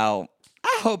 Wow.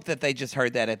 I hope that they just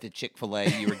heard that at the Chick-fil-A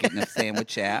you were getting a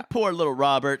sandwich at. Poor little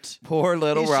Robert. Poor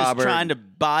little He's Robert. just trying to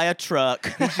buy a truck.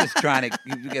 He's just trying to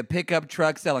get a pickup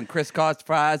truck selling crisscross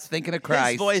fries, thinking of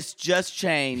Christ. His voice just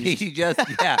changed. He just,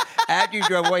 after you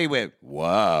drove away, he went,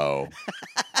 wow.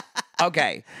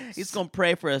 Okay. He's going to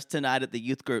pray for us tonight at the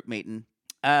youth group meeting.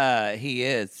 He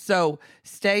is. So,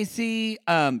 Stacy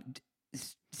talks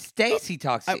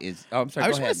to Izzy. Oh, I'm sorry, I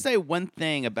go just want ahead. to say one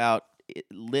thing about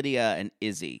Lydia and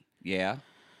Izzy. Yeah.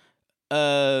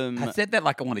 I I said that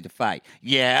like I wanted to fight.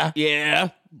 Yeah. Yeah.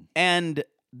 And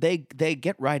they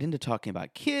get right into talking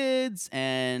about kids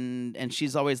and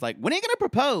she's always like, when are you going to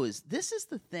propose? This is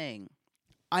the thing.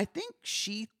 I think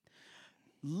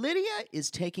Lydia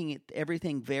is taking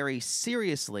everything very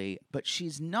seriously, but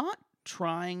she's not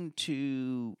trying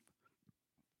to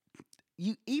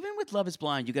even with Love is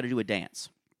Blind, you got to do a dance.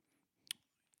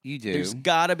 You do. There's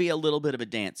got to be a little bit of a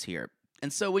dance here.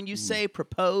 And so when you say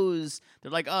propose, they're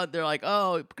like, oh,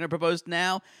 going to propose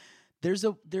now. There's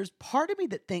part of me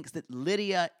that thinks that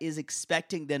Lydia is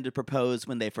expecting them to propose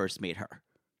when they first meet her.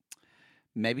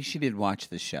 Maybe she did watch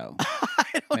the show. I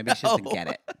don't Maybe she doesn't know. get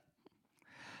it.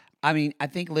 I mean, I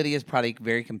think Lydia's probably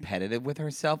very competitive with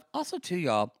herself. Also, too,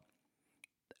 y'all.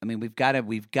 I mean, we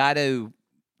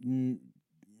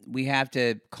have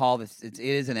to call this. It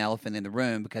is an elephant in the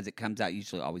room because it comes out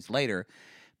usually always later.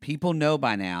 People know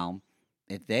by now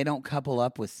if they don't couple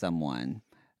up with someone,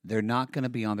 they're not going to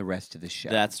be on the rest of the show.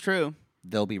 That's true.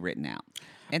 They'll be written out.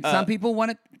 And some people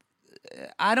want to.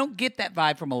 I don't get that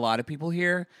vibe from a lot of people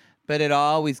here, but it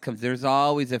always comes. There's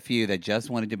always a few that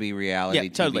just wanted to be reality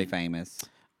TV totally. famous.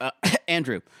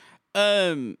 Andrew,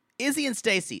 Izzy and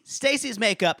Stacy. Stacy's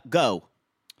makeup, go.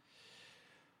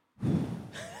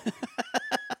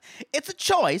 It's a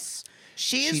choice.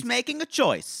 She's making a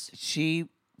choice.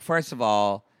 First of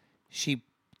all, she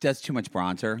does too much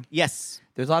bronzer. Yes.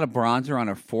 There's a lot of bronzer on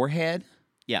her forehead,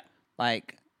 Yeah. but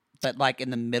in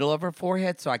the middle of her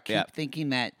forehead. So I keep Yeah. thinking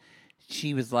that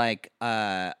she was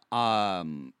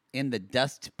in the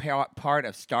dust part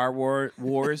of Star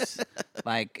Wars,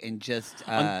 and just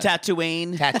On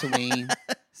Tatooine. Tatooine.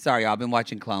 Sorry, y'all, I've been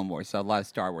watching Clone Wars, so a lot of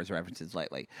Star Wars references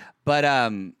lately. But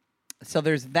so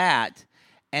there's that.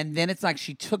 And then it's like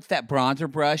she took that bronzer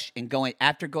brush and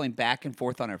after going back and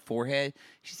forth on her forehead,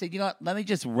 she said, "You know what? Let me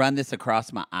just run this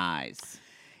across my eyes."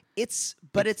 It's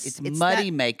muddy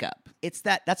makeup.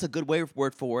 That's a good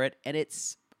word for it. And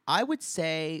I would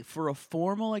say for a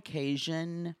formal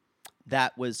occasion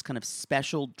that was kind of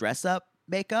special dress up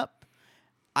makeup,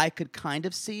 I could kind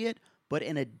of see it. But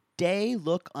in a day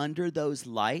look under those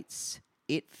lights,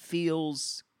 it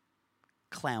feels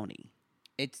clowny.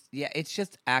 It's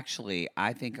just actually,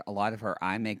 I think a lot of her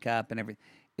eye makeup and everything,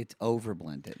 it's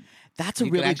overblended. That's a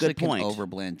You really actually good point. can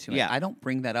overblend to it. Yeah. I don't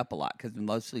bring that up a lot because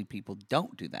mostly people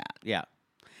don't do that. Yeah.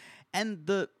 And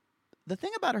the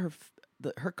thing about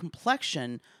her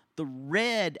complexion, the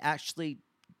red kind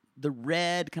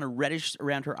of reddish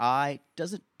around her eye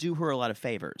doesn't do her a lot of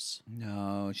favors.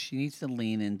 No, she needs to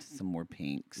lean into some more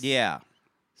pinks. Yeah.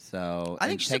 So I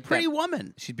think she's a pretty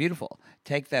woman. She's beautiful.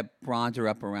 Take that bronzer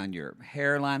up around your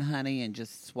hairline, honey, and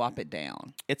just swap it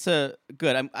down. It's a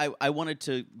good. I wanted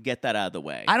to get that out of the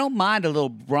way. I don't mind a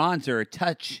little bronzer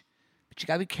touch, but you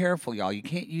gotta be careful, y'all. You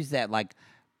can't use that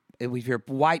with your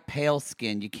white pale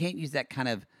skin. You can't use that kind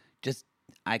of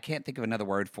I can't think of another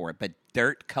word for it, but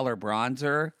dirt color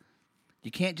bronzer.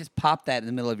 You can't just pop that in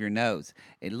the middle of your nose.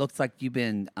 It looks like you're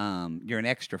an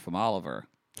extra from Oliver.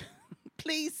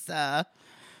 Please, sir.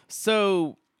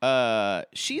 So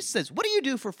she says, "What do you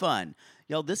do for fun?"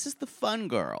 Y'all, this is the fun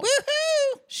girl.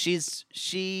 Woohoo! She's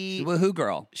Woohoo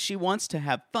girl. She wants to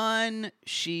have fun.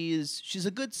 She's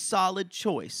a good solid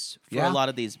choice for Yeah. a lot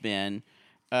of these men.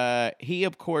 He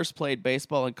of course played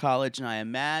baseball in college, and I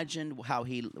imagine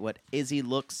what Izzy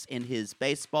looks in his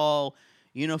baseball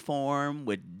uniform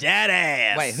with dad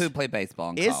ass. Wait, who played baseball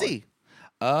in college? Izzy?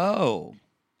 Oh,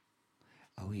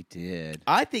 he did.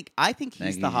 I think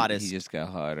he's the hottest. He just got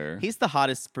hotter. He's the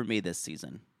hottest for me this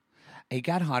season. He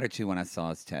got hotter too when I saw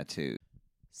his tattoo.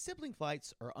 Sibling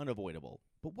fights are unavoidable,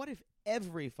 but what if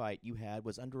every fight you had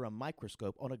was under a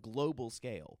microscope on a global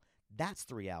scale? That's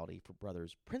the reality for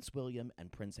brothers Prince William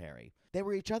and Prince Harry. They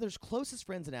were each other's closest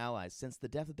friends and allies since the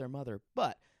death of their mother,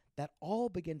 but that all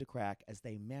began to crack as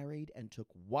they married and took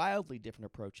wildly different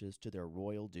approaches to their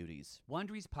royal duties.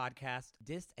 Wondery's podcast,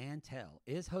 Dis and Tell,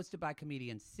 is hosted by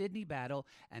comedians Sydney Battle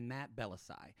and Matt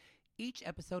Belisai. Each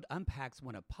episode unpacks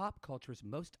one of pop culture's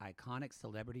most iconic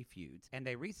celebrity feuds, and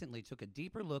they recently took a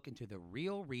deeper look into the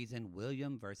real reason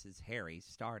William versus Harry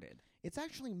started. It's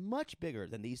actually much bigger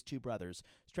than these two brothers,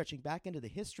 stretching back into the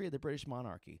history of the British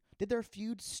monarchy. Did their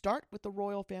feud start with the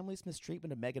royal family's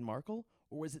mistreatment of Meghan Markle,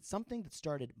 or was it something that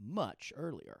started much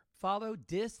earlier? Follow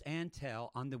Dis and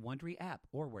Tell on the Wondery app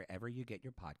or wherever you get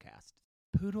your podcasts.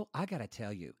 Poodle, I gotta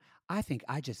tell you, I think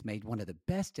I just made one of the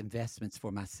best investments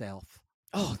for myself.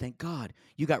 Oh, thank God.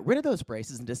 You got rid of those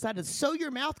braces and decided to sew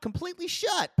your mouth completely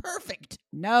shut. Perfect.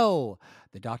 No,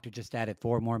 the doctor just added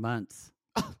 4 more months.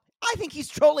 I think he's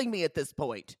trolling me at this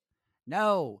point.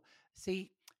 No,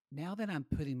 see, now that I'm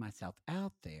putting myself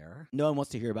out there, No one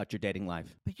wants to hear about your dating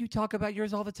life. but you talk about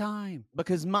yours all the time.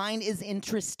 Because mine is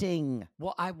interesting.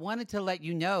 Well, I wanted to let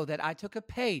you know that I took a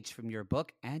page from your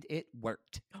book and it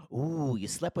worked. Ooh, you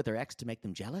slept with their ex to make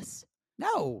them jealous?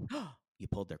 No. You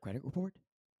pulled their credit report?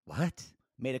 What?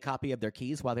 Made a copy of their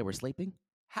keys while they were sleeping?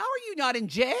 How are you not in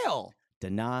jail?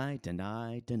 Deny,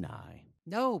 deny, deny.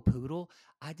 No, Poodle.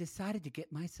 I decided to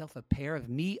get myself a pair of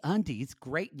MeUndies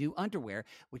great new underwear,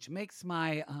 which makes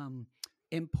my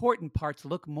important parts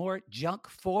look more junk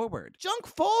forward. Junk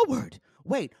forward?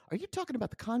 Wait, are you talking about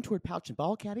the contoured pouch and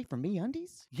ball caddy from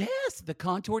MeUndies? Yes, the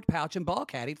contoured pouch and ball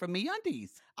caddy from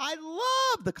MeUndies. I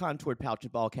love the contoured pouch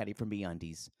and ball caddy from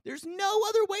MeUndies. There's no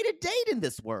other way to date in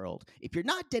this world. If you're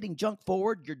not dating junk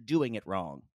forward, you're doing it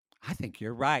wrong. I think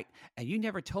you're right. And you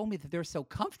never told me that they're so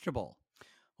comfortable.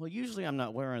 Well, usually I'm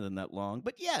not wearing them that long,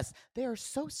 but yes, they are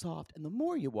so soft, and the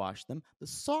more you wash them, the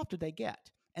softer they get.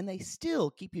 And they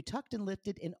still keep you tucked and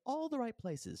lifted in all the right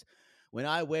places. When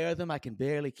I wear them, I can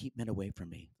barely keep men away from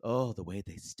me. Oh, the way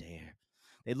they stare.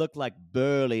 They look like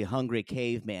burly, hungry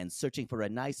cavemen searching for a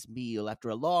nice meal after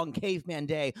a long caveman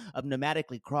day of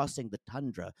nomadically crossing the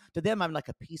tundra. To them, I'm like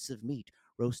a piece of meat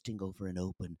roasting over an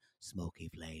open, smoky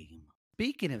flame.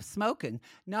 Speaking of smoking,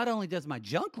 not only does my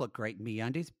junk look great in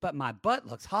MeUndies, but my butt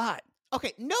looks hot.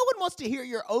 Okay, no one wants to hear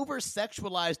your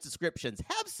over-sexualized descriptions.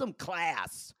 Have some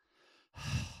class.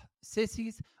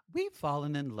 Sissies, we've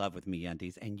fallen in love with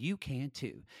MeUndies, and you can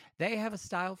too. They have a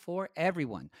style for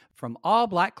everyone. From all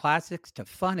black classics to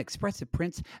fun, expressive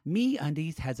prints,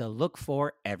 MeUndies has a look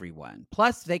for everyone.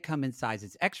 Plus, they come in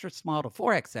sizes extra small to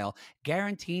 4XL,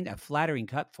 guaranteeing a flattering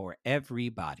cut for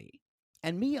everybody.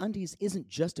 And MeUndies isn't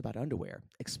just about underwear.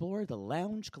 Explore the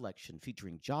Lounge collection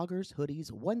featuring joggers,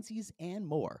 hoodies, onesies, and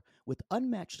more. With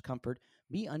unmatched comfort,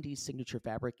 MeUndies' signature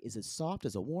fabric is as soft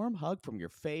as a warm hug from your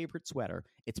favorite sweater.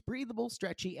 It's breathable,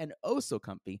 stretchy, and oh so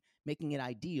comfy, making it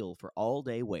ideal for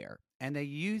all-day wear. And they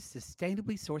use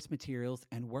sustainably sourced materials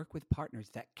and work with partners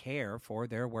that care for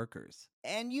their workers.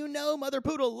 And you know Mother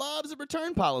Poodle loves a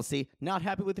return policy. Not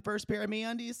happy with the first pair of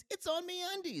MeUndies? It's on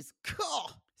MeUndies. Cool.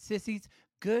 Sissies,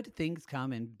 good things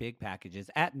come in big packages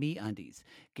at MeUndies.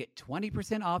 Get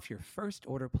 20% off your first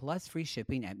order plus free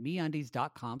shipping at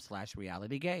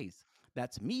MeUndies.com/realitygaze.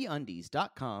 That's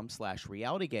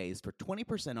MeUndies.com/realitygaze for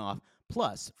 20% off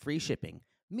plus free shipping.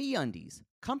 MeUndies,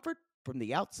 comfort from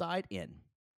the outside in.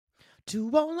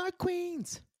 To all our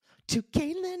queens, to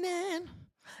Caitlin and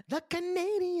the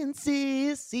Canadian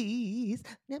sissies.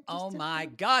 Oh my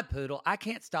God, Poodle, I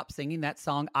can't stop singing that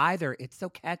song either. It's so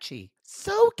catchy.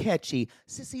 So catchy.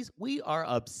 Sissies, we are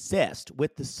obsessed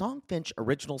with the Songfinch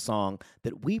original song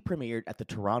that we premiered at the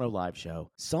Toronto Live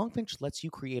Show. Songfinch lets you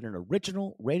create an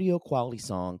original radio quality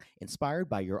song inspired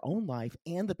by your own life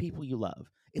and the people you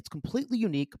love. It's completely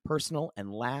unique, personal, and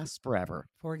lasts forever.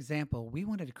 For example, we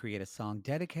wanted to create a song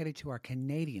dedicated to our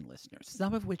Canadian listeners,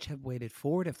 some of which have waited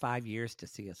 4 to 5 years to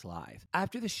see us live.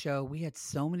 After the show, we had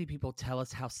so many people tell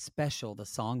us how special the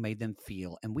song made them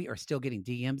feel, and we are still getting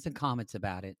DMs and comments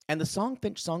about it. And the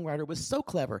Songfinch songwriter was so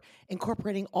clever,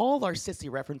 incorporating all our sissy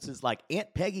references like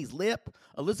Aunt Peggy's Lip,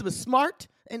 Elizabeth Smart,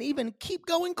 and even Keep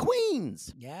Going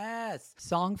Queens. Yes.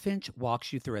 Songfinch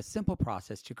walks you through a simple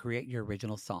process to create your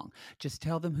original song. Just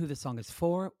tell them who the song is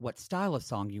for, what style of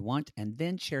song you want, and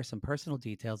then share some personal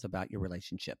details about your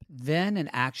relationship. Then an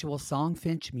actual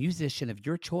Songfinch musician of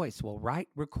your choice will write,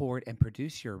 record, and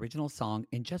produce your original song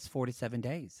in just 4 to 7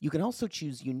 days. You can also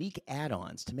choose unique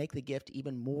add-ons to make the gift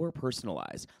even more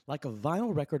personalized, like a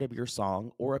vinyl record of your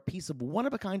song or a piece of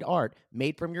one-of-a-kind art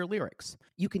made from your lyrics.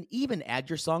 You can even add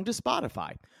your song to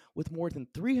Spotify. With more than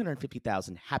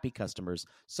 350,000 happy customers,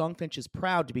 Songfinch is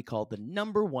proud to be called the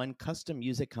 #1 custom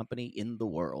music company in the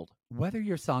world. Whether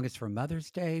your song is for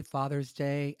Mother's Day, Father's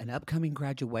Day, an upcoming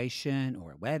graduation,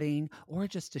 or a wedding, or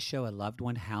just to show a loved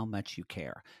one how much you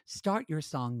care, start your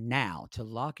song now to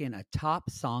lock in a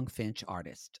top Songfinch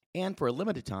artist. And for a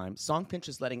limited time, Songfinch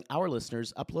is letting our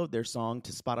listeners upload their song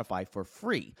to Spotify for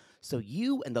free, so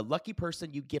you and the lucky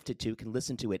person you gift it to can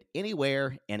listen to it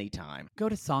anywhere, anytime. Go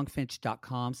to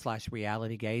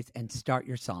songfinch.com/realitygaze and start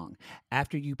your song.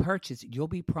 After you purchase, you'll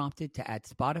be prompted to add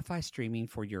Spotify streaming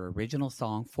for your original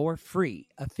song for free,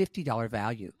 a $50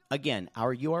 value. Again,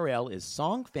 our URL is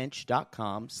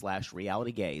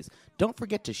songfinch.com/realitygaze. Don't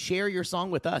forget to share your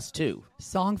song with us, too.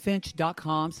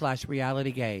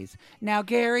 Songfinch.com/realitygaze. Now,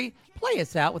 Gary, play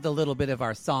us out with a little bit of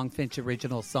our Songfinch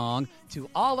original song, To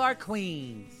All Our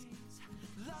Queens.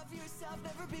 Love yourself,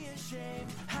 never be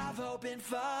ashamed. Have hope and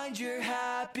find your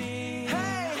happy.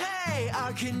 Hey, hey,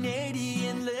 our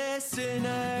Canadian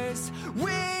listeners.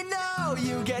 We know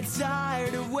you get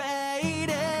tired of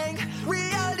waiting.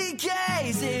 Reality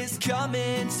Gaze is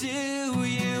coming to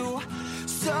you.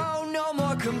 So no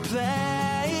more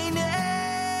complaining.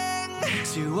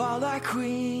 To all our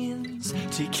queens,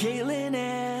 to Caitlin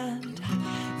and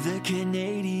the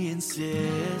Canadian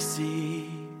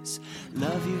sissies.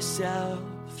 Love yourself,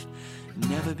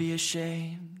 never be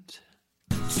ashamed.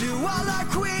 To all our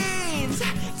queens,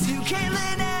 to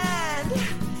Caitlin and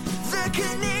the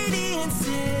Canadian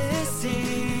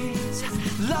sissies.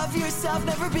 Love yourself,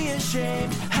 never be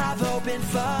ashamed. Have hope and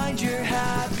find your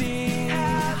happy.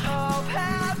 Have hope,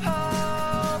 have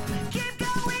hope. Keep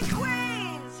going,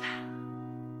 Queens.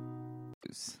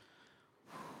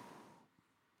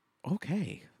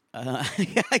 Okay.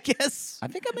 I guess I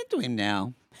think I'm into him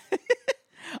now.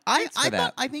 I for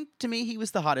that. think to me he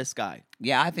was the hottest guy.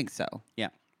 Yeah, I think so. Yeah.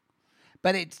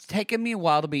 But it's taken me a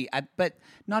while to be, but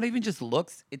not even just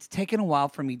looks. It's taken a while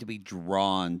for me to be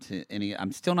drawn to any.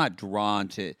 I'm still not drawn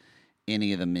to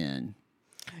any of the men.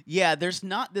 Yeah, there's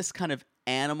not this kind of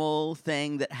animal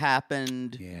thing that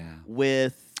happened Yeah.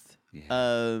 with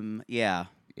Yeah.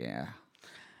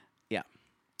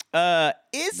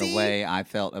 Izzy. The way I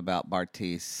felt about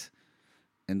Bartiz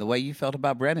and the way you felt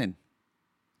about Brennan.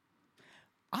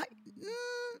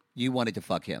 You wanted to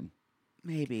fuck him.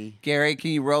 Maybe. Gary,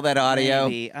 can you roll that audio?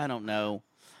 Maybe. I don't know.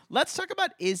 Let's talk about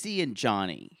Izzy and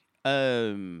Johnny.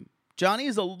 Johnny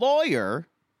is a lawyer,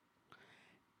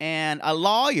 and a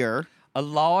lawyer,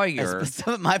 as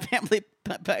some of my family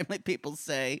people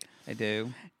say. I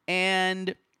do.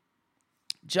 And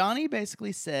Johnny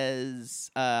basically says,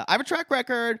 I have a track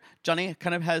record. Johnny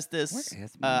kind of has this, Where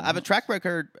is my I have a notes? track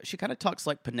record. She kind of talks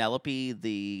like Penelope,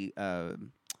 the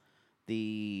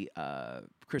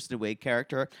Kristen Wiig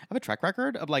character. I have a track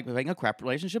record of like having a crap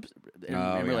relationships in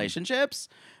yeah. relationships,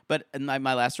 but my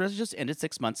last relationship just ended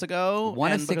 6 months ago,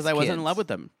 One of and six because I wasn't in kids. love with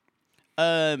them.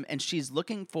 And she's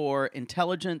looking for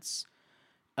intelligence,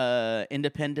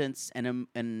 independence,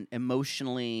 and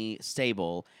emotionally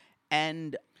stable.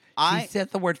 And She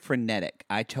said the word frenetic.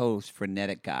 I chose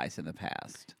frenetic guys in the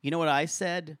past. you know what I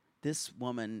said? This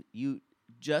woman, you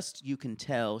can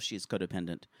tell she's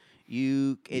codependent.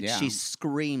 Yeah. She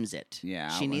screams it. Yeah,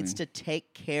 She I needs mean- to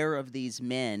take care of these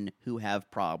men who have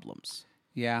problems.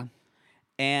 Yeah.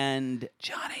 And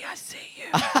Johnny, I see you.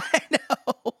 I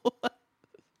know.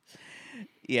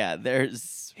 Yeah,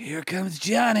 there's Here comes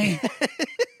Johnny.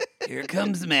 Here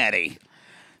comes Maddie.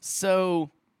 so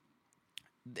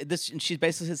this. And she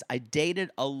basically says, "I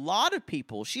dated a lot of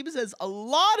people." She says a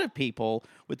lot of people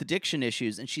with addiction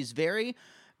issues, and she's very,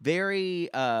 very.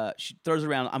 She throws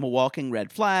around, "I'm a walking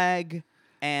red flag,"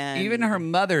 and Even her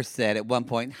mother said at one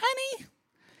point, honey,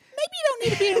 maybe you don't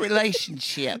need to be in a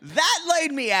relationship. that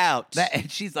laid me out.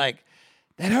 And she's like,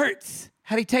 that hurts.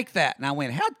 How do you take that? And I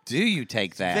went, how do you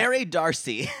take that? Very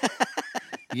Darcy.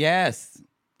 Yes.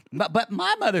 But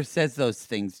my mother says those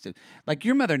things too. Like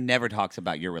your mother never talks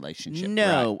about your relationship.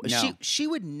 No, right? she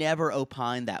would never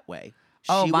opine that way.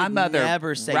 Oh, She my would mother,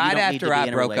 never say right you don't need to after be I in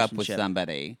a broke up with relationship.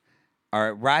 somebody,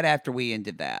 or right after we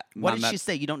ended that. What my did mo- she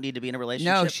say? You don't need to be in a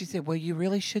relationship. No, she said, well, you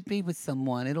really should be with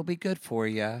someone. It'll be good for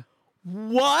you.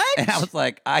 What? And I was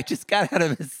like, I just got out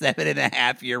of a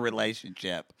 7.5-year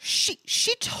relationship. She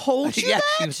told you Yeah, that?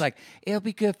 she was like, it'll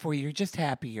be good for you. You're just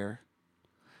happier.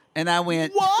 And I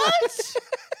went, What?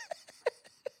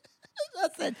 I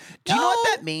said, Do you know what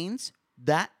 "No." that means?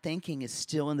 That thinking is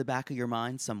still in the back of your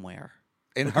mind somewhere.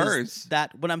 In Because hers.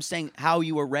 That when I'm saying how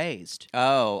you were raised.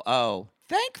 Oh.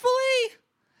 Thankfully,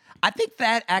 I think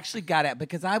that actually got out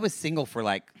because I was single for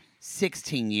like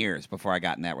 16 years before I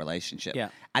got in that relationship. Yeah.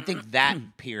 I think that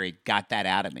period got that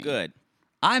out of me. Good.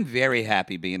 I'm very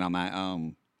happy being on my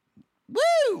own.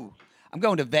 Woo! I'm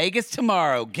going to Vegas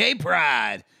tomorrow. Gay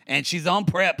Pride. And she's on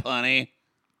prep, honey.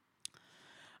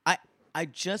 I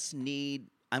just need.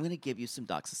 I'm going to give you some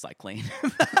doxycycline.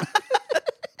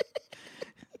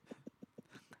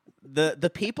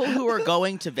 the people who are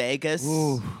going to Vegas.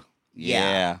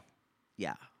 Yeah.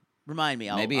 Yeah. Remind me.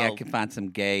 Maybe I can find some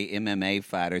gay MMA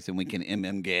fighters and we can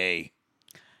MM gay.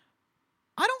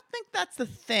 I don't think that's the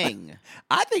thing.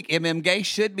 I think MM gay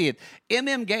should be a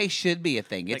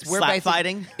thing. It's Like where slap basically-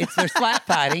 fighting? It's their slap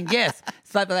fighting. Yes,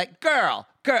 slap like girl,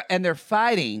 and they're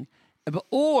fighting,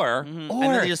 or And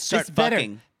then they just start it's better.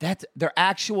 fucking. They're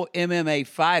actual MMA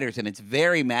fighters, and it's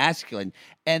very masculine.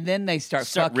 And then they start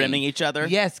fucking. rimming each other?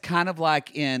 Yes, kind of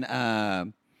like in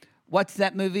what's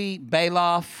that movie,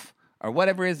 Bailoff or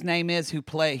whatever his name is,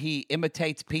 he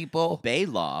imitates people.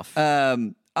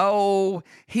 Bailoff.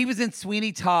 He was in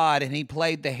Sweeney Todd, and he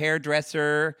played the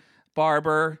hairdresser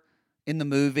barber in the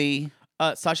movie.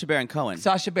 Sacha Baron Cohen.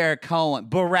 Sacha Baron Cohen,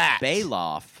 Borat,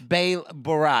 Bailoff.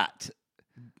 Borat.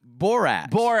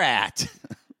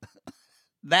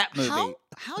 That movie.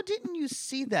 How didn't you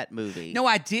see that movie? No,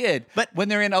 I did. But- when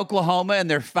they're in Oklahoma and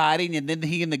they're fighting, and then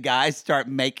he and the guys start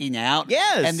making out.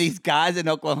 Yes. And these guys in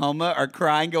Oklahoma are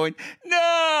crying, going,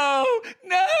 "No,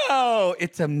 no!"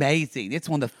 It's amazing. It's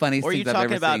one of the funniest Or are you things I've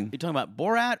talking ever about? seen. You talking about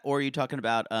Borat, or are you talking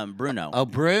about Bruno? Oh,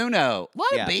 Bruno. A lot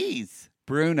Yeah. of bees.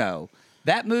 Bruno.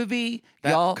 That movie,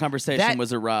 that y'all. conversation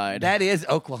was a ride. That is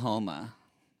Oklahoma.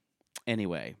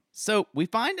 Anyway, So we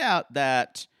find out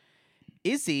that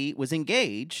Izzy was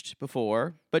engaged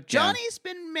before, but Johnny's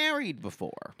been married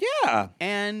before. Yeah.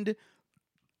 And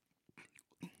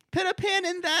put a pin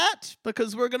in that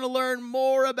because we're going to learn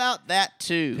more about that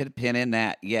too. Put a pin in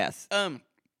that. Yes.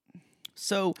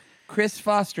 So Chris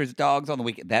Foster's Dogs on the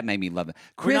Weekend. That made me love it.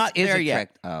 We're Chris not is there a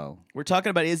yet. Oh. we're talking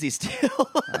about Izzy still.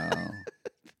 Oh.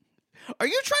 Are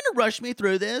you trying to rush me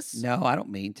through this? No, I don't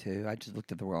mean to. I just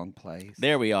looked at the wrong place.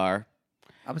 There we are.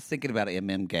 I was thinking about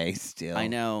MM Gay still. I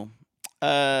know.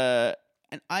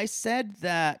 And I said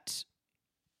that,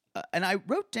 and I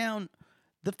wrote down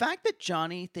the fact that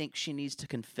Johnny thinks she needs to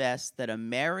confess that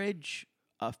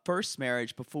a first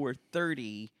marriage before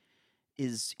 30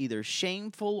 is either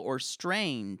shameful or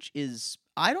strange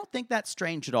I don't think that's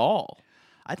strange at all.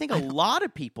 I think a lot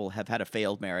of people have had a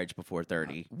failed marriage before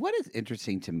 30. What is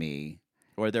interesting to me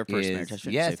Or their first is, marriage, I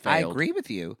shouldn't yes, say failed. I agree with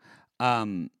you.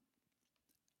 The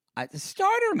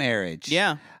starter marriage.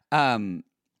 Yeah.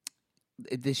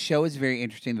 This show is very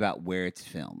interesting about where it's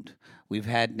filmed. We've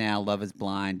had now Love is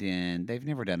Blind they've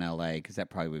never done LA because that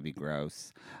probably would be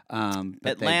gross.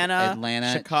 But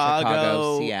Atlanta,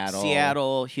 Chicago,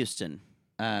 Seattle, Houston.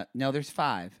 No, there's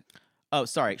 5. Oh,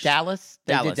 sorry. Dallas.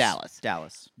 They did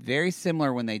Dallas. Very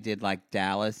similar when they did like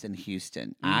Dallas and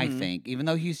Houston. I think, even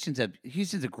though Houston's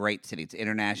a great city, it's an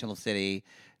international city,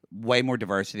 way more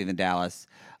diversity than Dallas.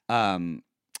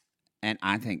 And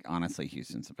I think honestly,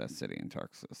 Houston's the best city in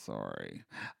Texas. Sorry,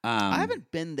 I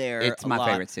haven't been there. It's a my lot.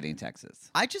 favorite city in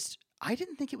Texas. I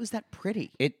didn't think it was that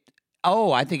pretty.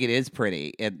 I think it is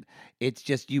pretty. It's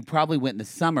just you probably went in the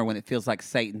summer when it feels like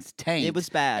Satan's taint. It was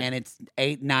bad, and it's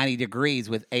 90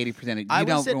 degrees with 80%.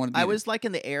 I was like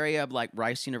in the area of like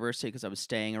Rice University because I was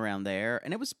staying around there,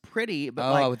 and it was pretty.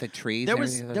 But with the trees.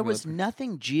 there was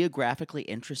nothing geographically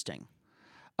interesting.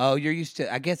 Oh, you're used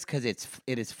to. I guess because it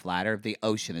is flatter. The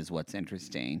ocean is what's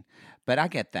interesting. But I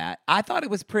get that. I thought it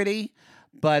was pretty,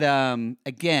 but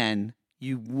again,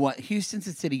 Houston's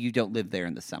a city you don't live there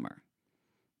in the summer.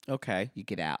 Okay. You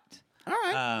get out. All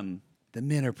right. The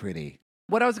men are pretty.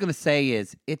 What I was going to say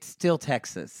is it's still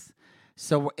Texas.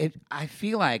 So I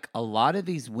feel like a lot of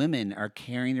these women are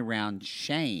carrying around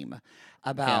shame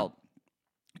about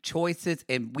choices.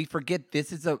 And we forget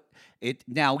this is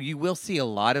now you will see a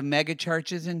lot of mega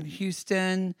churches in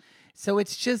Houston. So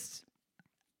it's just,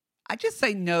 I just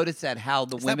say notice at how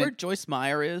the Is women. that where Joyce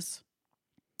Meyer is?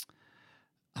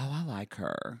 Oh, I like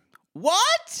her.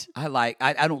 What?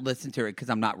 I don't listen to her because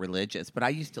I'm not religious, but I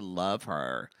used to love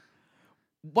her.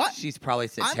 What? She's probably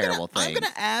said terrible things. I'm going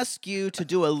to ask you to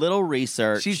do a little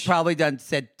research. She's probably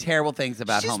said terrible things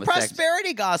about She's homosexuality.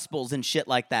 prosperity gospels and shit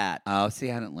like that. Oh,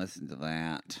 see, I didn't listen to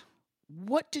that.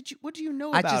 What do you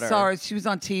know I about just her? saw her. She was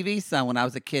on TV some when I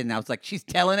was a kid, and I was like, she's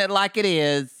telling it like it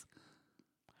is.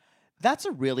 That's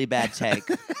a really bad take.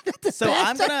 So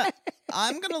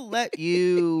I'm gonna let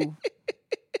you.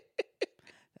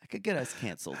 Could get us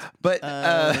canceled. But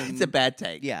it's a bad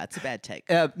take. Yeah, it's a bad take.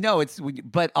 No,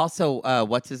 but also,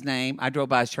 what's his name? I drove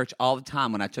by his church all the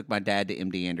time when I took my dad to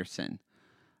MD Anderson.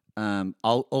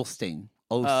 Osteen.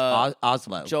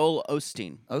 Oslo. Joel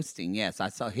Osteen. Osteen, yes. I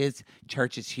saw his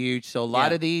church is huge. So a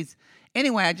lot of these.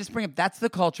 Anyway, I just bring up, that's the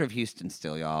culture of Houston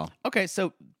still, y'all. Okay,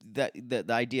 so the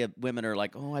idea of women are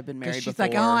like, oh, I've been married before. She's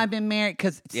like, oh, I've been married.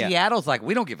 Because Seattle's like,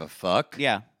 we don't give a fuck.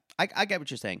 Yeah, I get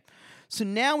what you're saying. So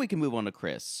now we can move on to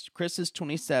Chris. Chris is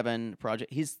 27.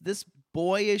 He's this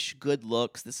boyish good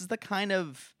looks.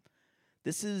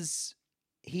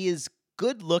 He is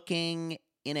good looking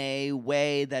in a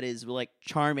way that is like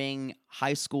charming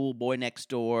high school boy next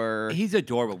door. He's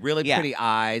adorable. Really pretty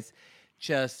eyes.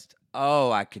 Just,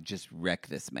 I could just wreck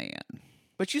this man.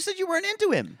 But you said you weren't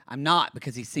into him. I'm not,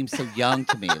 because he seems so young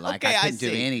to me. Like Okay, I couldn't do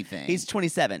anything. He's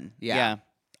 27. Yeah.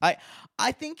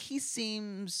 I think he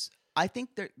seems. I think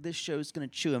this show's going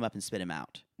to chew him up and spit him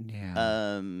out.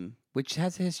 Yeah. Which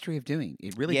has a history of doing.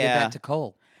 It really did that to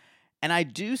Cole. And I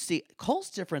do see Cole's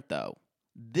different though.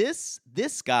 This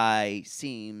guy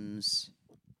seems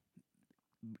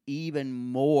even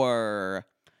more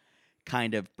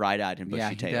kind of bright-eyed and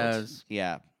bushy-tailed. He does.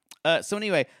 Yeah. So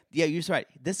anyway, you're right.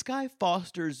 This guy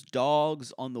fosters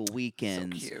dogs on the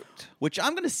weekends. So cute. Which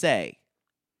I'm going to say,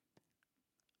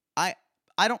 I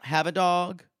don't have a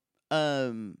dog.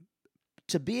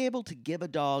 To be able to give a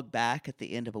dog back at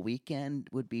the end of a weekend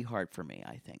would be hard for me,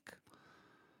 I think.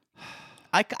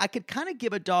 I could kind of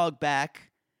give a dog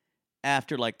back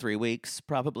after like 3 weeks,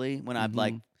 probably, when I've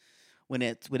like when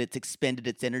it's expended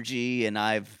its energy and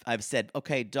I've said,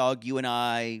 okay, dog, you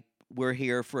and we're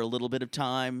here for a little bit of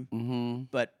time,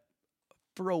 but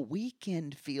for a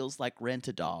weekend feels like rent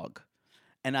a dog,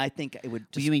 and I think it would.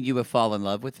 You mean you would fall in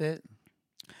love with it?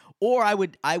 Or I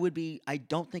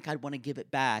don't think I'd want to give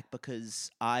it back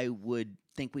because I would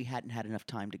think we hadn't had enough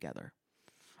time together.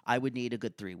 I would need a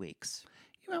good 3 weeks.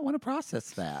 You might want to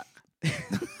process that.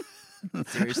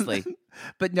 Seriously.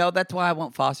 But no, that's why I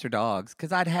won't foster dogs,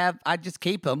 because I'd just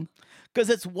keep them. Because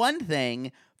it's one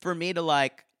thing for me to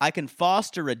I can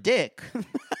foster a dick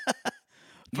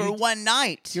for one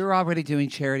night. You're already doing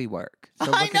charity work. So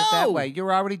look I at it that know. way.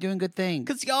 You're already doing good things.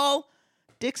 Because y'all,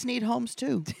 dicks need homes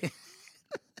too.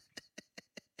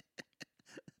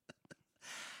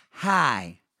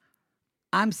 Hi,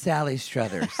 I'm Sally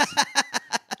Struthers,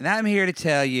 and I'm here to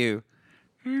tell you.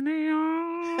 No,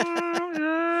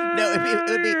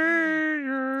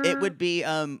 it would be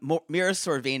Mira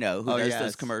Sorvino who does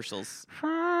those commercials.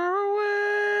 Far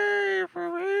away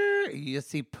from here. You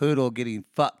see Poodle getting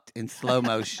fucked in slow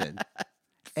motion.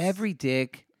 Every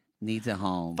dick needs a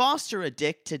home. Foster a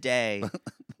dick today.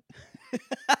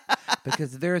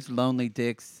 Because there's lonely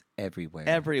dicks everywhere.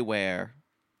 Everywhere.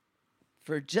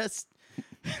 For just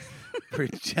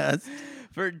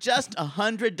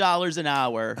 $100 an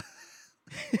hour.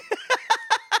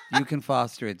 You can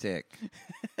foster a dick.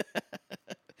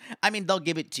 I mean, they'll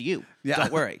give it to you. Yeah.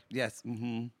 Don't worry. Yes.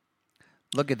 Mm-hmm.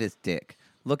 Look at this dick.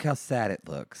 Look how sad it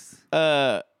looks.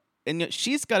 And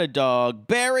she's got a dog,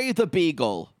 Barry the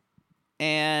Beagle.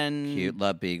 And Cute.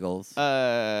 Love beagles.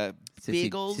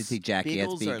 Beagles. Sissy Jackie has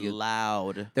Beagles are beagles.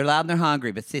 loud. They're loud and they're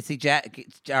hungry, but Sissy Jackie,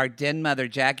 our den mother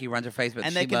Jackie, runs her Facebook.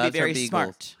 And she they can loves be very her beagles.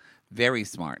 smart. Very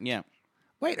smart. Yeah.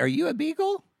 Wait, are you a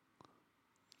beagle?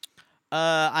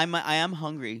 I am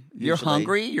hungry. You're usually.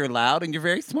 hungry, you're loud, and you're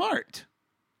very smart.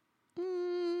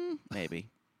 Maybe.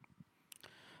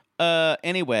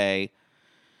 Anyway,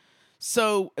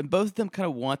 so and both of them kind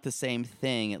of want the same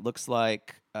thing. It looks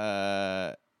like,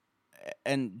 and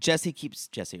Johnny keeps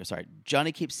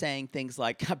saying things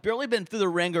like, "I've barely been through the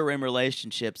ringer in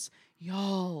relationships."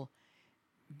 Y'all,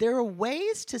 there are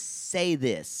ways to say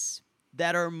this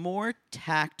that are more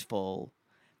tactful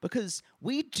because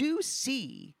we do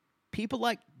see people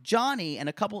like Johnny and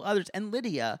a couple others and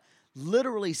Lydia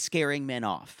literally scaring men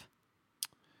off.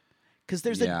 Because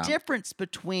there's a difference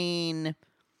between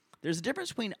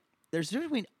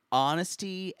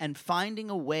honesty and finding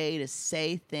a way to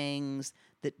say things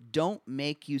that don't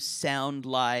make you sound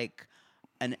like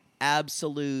an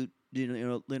absolute,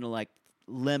 like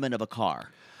lemon of a car.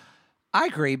 I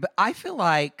agree, but I feel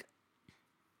like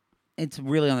it's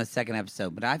really on the second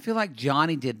episode, but I feel like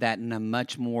Johnny did that in a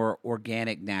much more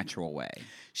organic, natural way.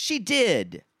 She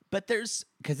did, but because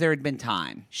there had been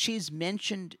time. She's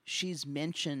mentioned.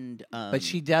 But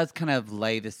she does kind of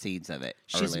lay the seeds of it.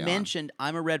 She's early mentioned.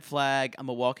 I'm a red flag. I'm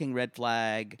a walking red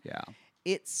flag. Yeah.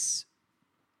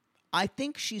 I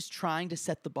think she's trying to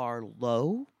set the bar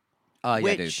low. Oh,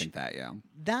 yeah, I do which think that. Yeah.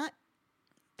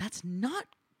 That's not.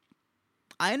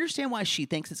 I understand why she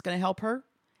thinks it's going to help her.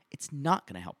 It's not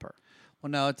going to help her. Well,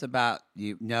 no, it's about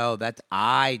you. No,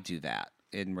 I do that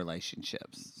in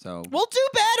relationships. So we'll do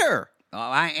better. Oh,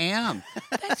 I am.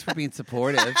 Thanks for being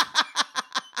supportive.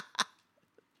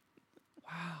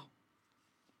 Wow.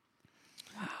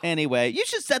 Anyway, you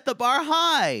should set the bar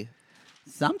high.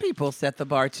 Some people set the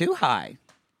bar too high.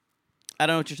 I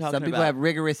don't know what you're talking about. Some people have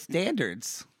rigorous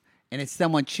standards. And if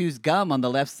someone chews gum on the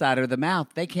left side of the mouth,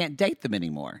 they can't date them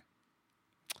anymore.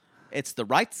 It's the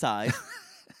right side.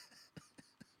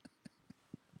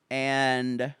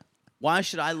 And why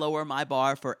should I lower my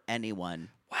bar for anyone?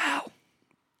 Wow.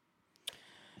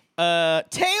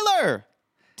 Taylor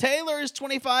is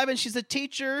 25 and she's a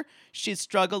teacher. She's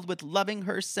struggled with loving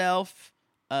herself.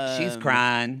 She's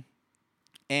crying.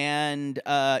 And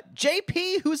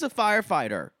JP, who's a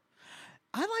firefighter.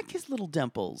 I like his little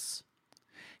dimples.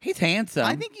 He's handsome.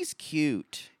 I think he's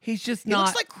cute. He's just He not.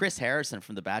 looks like Chris Harrison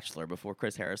from The Bachelor before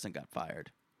Chris Harrison got fired.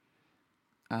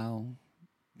 Oh,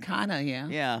 kind of, yeah.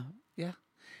 Yeah. Yeah.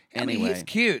 Anyway. I mean, he's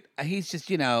cute. He's just,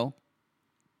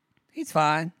 he's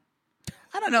fine.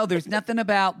 I don't know. There's nothing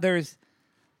about,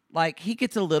 he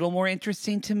gets a little more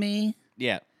interesting to me.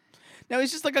 Yeah. No,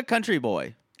 he's just like a country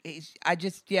boy. I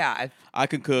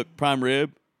can cook prime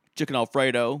rib, chicken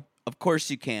Alfredo. Of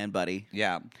course you can, buddy.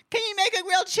 Yeah. Can you make a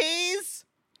grilled cheese?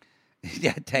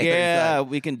 Yeah, Yeah,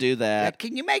 we can do that.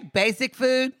 Can you make basic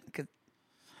food? 'Cause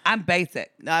I'm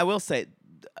basic. Now, I will say,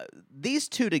 these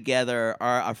two together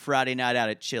are a Friday night out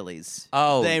at Chili's.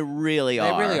 Oh. They really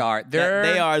are. They really are.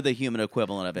 They are the human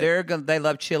equivalent of it. They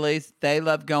love Chili's. They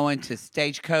love going to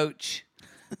Stagecoach.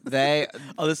 The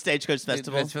Stagecoach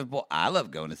Festival. I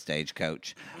love going to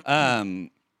Stagecoach.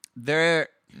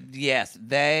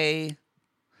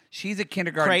 She's a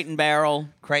kindergarten. Crate and Barrel.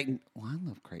 Crate. Well, I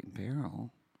love Crate and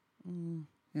Barrel.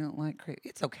 You don't like crepe?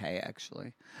 It's okay,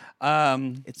 actually.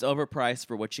 It's overpriced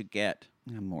for what you get.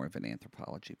 I'm more of an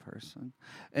anthropology person.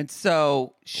 And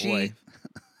so she... Boy.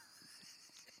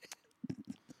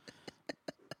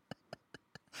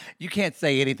 You can't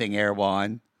say anything,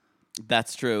 Erwan.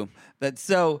 That's true. But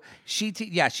so she's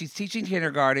teaching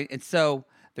kindergarten, and so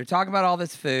they're talking about all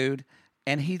this food,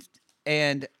 and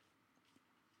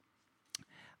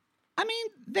I mean,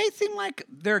 they seem like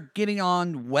they're getting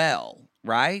on well,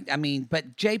 right? I mean,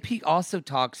 but JP also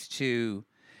talks to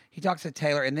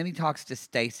Taylor, and then he talks to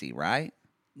Stacy, right?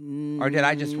 Or did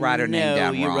I just write her name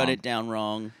down wrong? No, you wrote it down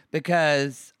wrong.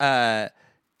 Because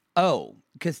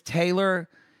Taylor,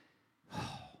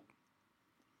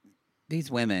 these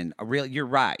women are really, you're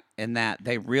right in that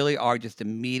they really are just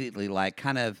immediately like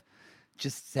kind of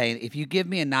just saying, if you give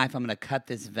me a knife, I'm going to cut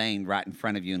this vein right in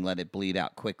front of you and let it bleed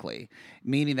out quickly.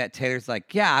 Meaning that Taylor's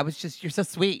like, yeah, you're so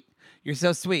sweet. You're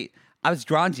so sweet. I was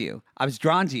drawn to you. I was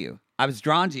drawn to you. I was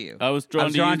drawn to you. I was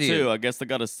drawn to you too. I guess I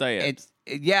got to say it.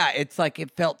 It's like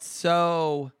it felt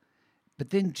so.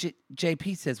 But then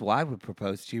JP says, well, I would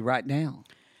propose to you right now.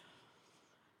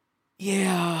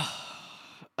 Yeah.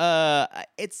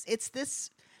 It's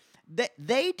this.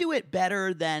 They do it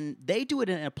better than they do it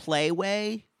in a play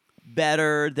way.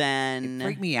 Better than. It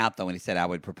freaked me out though when he said, I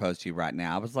would propose to you right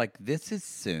now. I was like, this is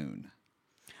soon.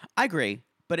 I agree,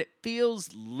 but it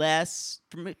feels less.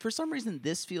 For some reason,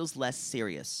 this feels less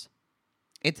serious.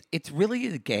 It's really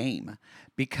a game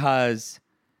because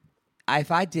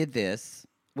if I did this,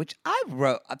 which I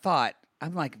thought,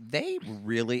 I'm like, they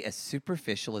really, as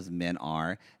superficial as men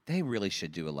are, they really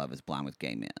should do a Love is Blind with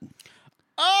gay men.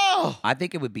 Oh! I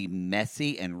think it would be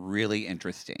messy and really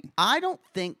interesting. I don't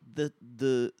think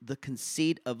the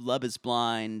conceit of Love is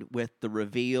Blind with the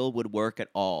reveal would work at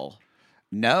all.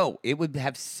 No, it would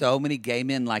have so many gay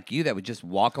men like you that would just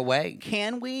walk away.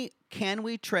 Can we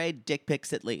trade dick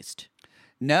pics at least?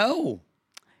 No.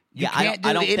 I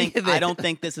don't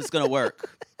think this is going to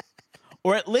work.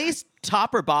 Or at least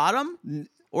top or bottom,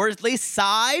 or at least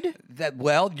side.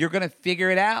 You're going to figure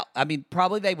it out. I mean,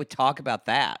 probably they would talk about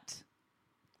that.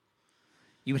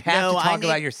 You would have to talk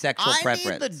about your sexual preference.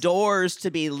 I need the doors to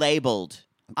be labeled.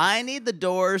 I need the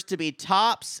doors to be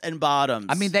tops and bottoms.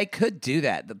 I mean, they could do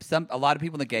that. A lot of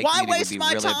people in the gay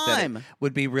community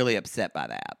would be really upset by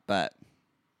that. But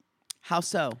how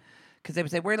so? Because they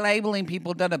would say we're labeling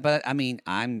people, but I mean,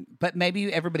 but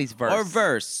maybe everybody's verse or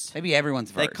verse. Maybe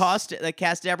everyone's verse. They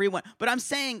cast everyone. But I'm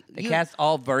saying they cast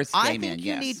all verse gay men. I think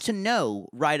you need to know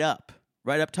right up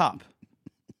top,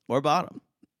 or bottom.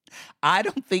 I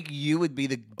don't think you would be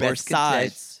the best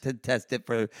to test it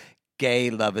for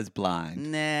gay Love is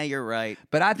Blind. Nah, you're right.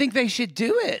 But I think they should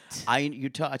do it. I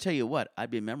tell you what, I'd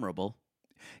be memorable.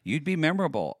 You'd be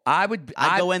memorable. I'd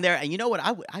go in there, and you know what?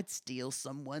 I'd steal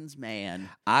someone's man.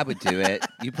 I would do it.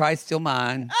 You'd probably steal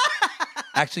mine.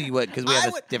 Actually, you would, because we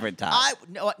have a different type.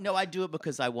 No, I'd do it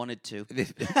because I wanted to.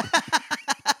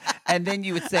 And then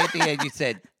you would say at the end, you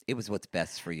said, it was what's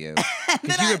best for you.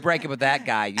 Because you would break up with that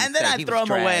guy. And then I'd throw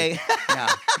him away. Yeah.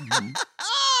 Mm-hmm.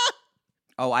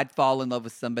 Oh, I'd fall in love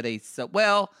with somebody.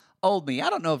 Old me. I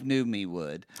don't know if new me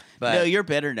would. But no, you're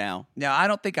bitter now. No, I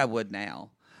don't think I would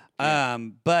now. Yeah.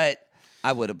 But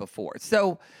I would have before.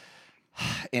 So,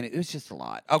 and it was just a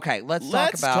lot. Okay, let's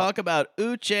talk about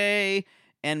Uche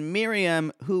and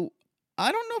Miriam, who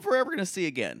I don't know if we're ever going to see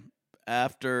again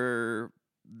after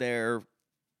their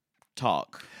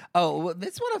talk. Oh, well,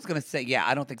 that's what I was going to say. Yeah,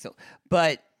 I don't think so.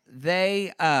 But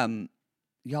they,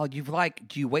 y'all, do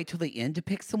you wait till the end to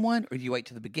pick someone, or do you wait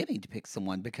till the beginning to pick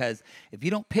someone? Because if you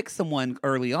don't pick someone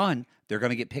early on, they're going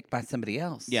to get picked by somebody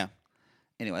else. Yeah.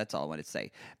 Anyway, that's all I wanted to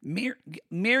say.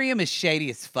 Miriam is shady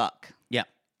as fuck. Yeah.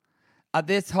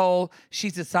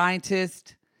 She's a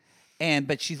scientist,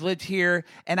 but she's lived here,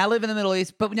 and I live in the Middle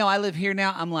East, but no, I live here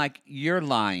now. I'm like, you're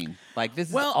lying. Like, this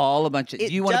is all a bunch of, do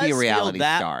you want to be a reality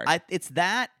star? It's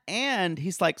that, and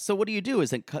he's like, so what do you do? Are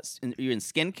you in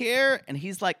skincare? And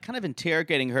he's like kind of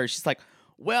interrogating her. She's like,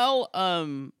 well,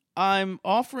 I'm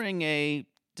offering a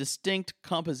distinct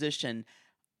composition.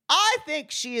 I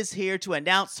think she is here to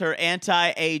announce her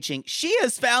anti-aging. She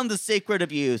has found the secret of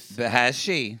youth. But has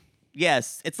she?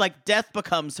 Yes. It's like death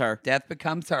becomes her. Death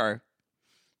becomes her.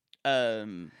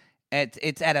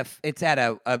 It's at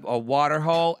a water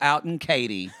hole out in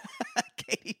Katy.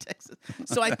 Katy, Texas.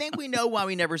 So I think we know why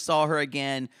we never saw her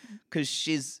again,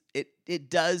 because it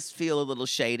does feel a little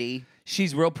shady.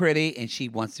 She's real pretty, and she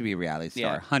wants to be a reality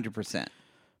star, 100%.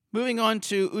 Moving on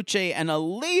to Uche and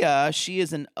Aaliyah.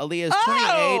 Aaliyah's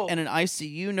 28 and an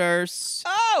ICU nurse.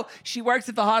 Oh, she works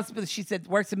at the hospital. She said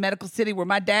works in Medical City where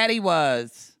my daddy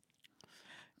was.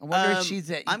 I wonder if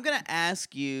she's I'm going to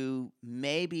ask you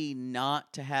maybe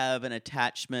not to have an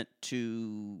attachment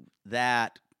to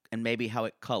that and maybe how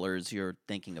it colors your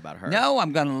thinking about her. No,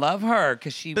 I'm going to love her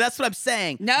because she... But that's what I'm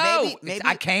saying. No, maybe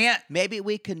I can't. Maybe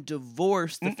we can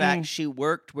divorce the fact she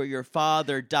worked where your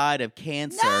father died of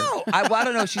cancer. No, I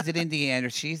don't know if she's at Indiana.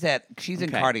 She's in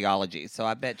cardiology, so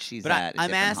I bet she's But at a I'm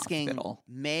different asking, hospital.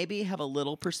 maybe have a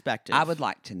little perspective. I would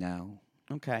like to know.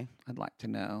 Okay. I'd like to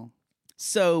know.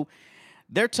 So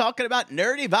they're talking about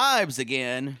nerdy vibes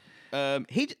again.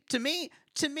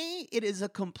 To me, it is a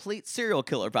complete serial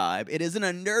killer vibe. It isn't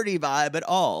a nerdy vibe at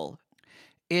all.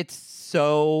 It's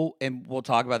so, and we'll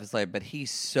talk about this later, but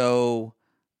he's so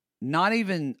not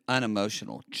even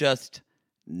unemotional, just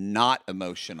not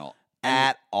emotional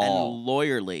at all. And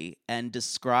lawyerly, and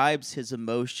describes his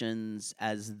emotions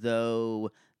as though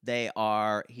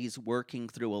he's working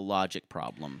through a logic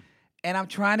problem. And I'm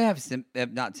trying to have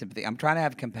not sympathy. I'm trying to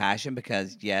have compassion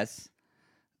because, yes,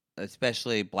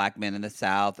 especially black men in the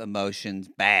South, emotions,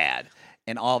 bad,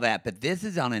 and all that. But this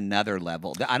is on another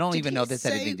level. I don't even know this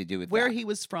had anything to do with where that. he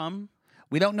was from.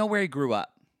 We don't know where he grew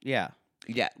up. Yeah.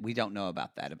 Yeah, we don't know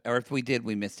about that. Or if we did,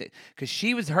 we missed it.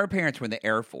 Because her parents were in the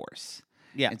Air Force.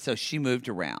 Yeah. And so she moved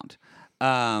around.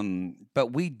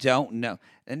 But we don't know.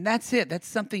 And that's it. That's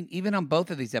something, even on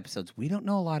both of these episodes, we don't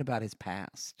know a lot about his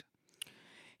past.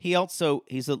 He's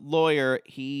a lawyer.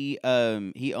 He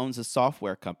owns a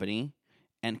software company,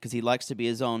 and because he likes to be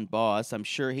his own boss, I'm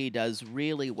sure he does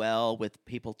really well with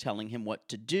people telling him what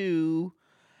to do.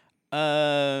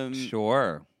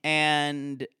 Sure.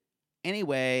 And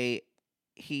anyway,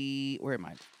 where am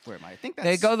I? I think that's...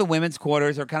 They go to the women's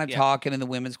quarters. They're kind of Yeah. talking in the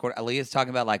women's quarter. Aaliyah's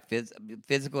talking about like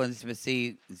physical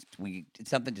intimacy. It's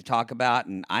something to talk about,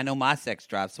 and I know my sex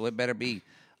drive, so it better be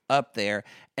up there.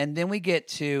 And then we get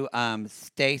to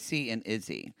Stacy and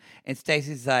Izzy. And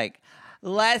Stacy's like,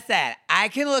 listen, I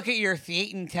can look at your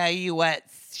feet and tell you what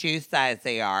shoe size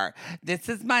they are. This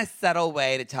is my subtle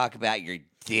way to talk about your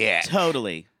dick.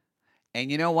 Totally. And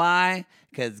you know why?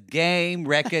 Because game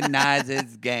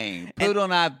recognizes game. Poodle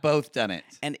and I have both done it.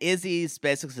 And Izzy's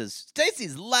basically says,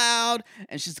 Stacy's loud,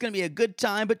 and she's going to be a good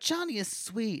time, but Johnny is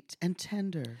sweet and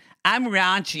tender. I'm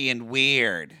raunchy and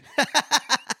weird.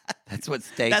 That's what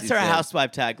Stacy That's her says.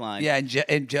 housewife tagline. Yeah,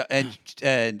 and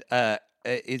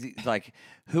Izzy's like,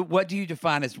 what do you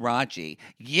define as raunchy?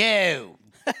 You.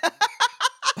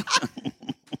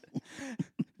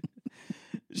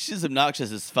 She's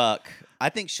obnoxious as fuck. I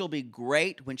think she'll be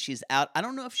great when she's out. I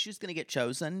don't know if she's going to get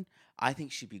chosen. I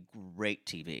think she'd be great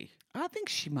TV. I think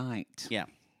she might. Yeah.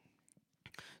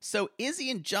 So Izzy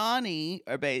and Johnny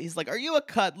he's like, are you a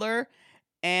cuddler?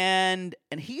 And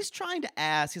he's trying to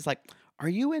ask, he's like, are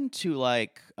you into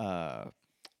like, are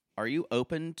you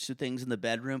open to things in the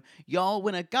bedroom? Y'all,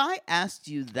 when a guy asks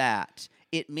you that,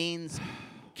 it means,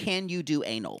 can you do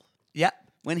anal? Yep.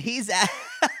 When he's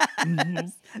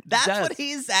that's what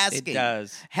he's asking. It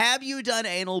does. Have you done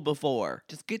anal before?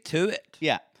 Just get to it.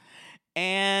 Yeah.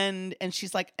 And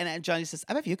she's like, and Johnny says,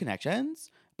 I have a few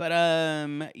connections, but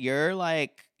you're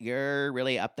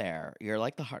really up there. You're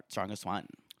like the strongest one.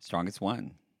 Strongest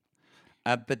one.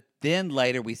 But then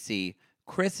later we see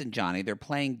Chris and Johnny. They're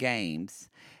playing games,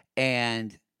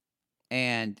 and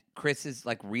Chris is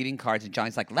like reading cards, and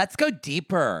Johnny's like, "Let's go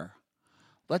deeper.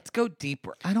 Let's go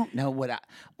deeper." I don't know what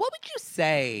would you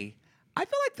say? I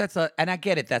feel like and I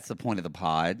get it. That's the point of the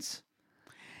pods.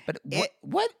 But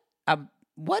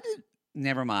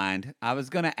never mind. I was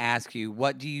going to ask you,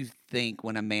 what do you think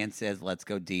when a man says, "Let's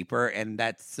go deeper"? And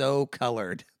that's so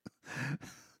colored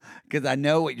because I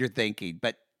know what you're thinking,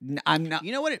 but I'm not.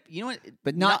 You know what?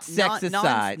 But not sex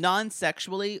aside.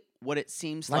 Non-sexually, what it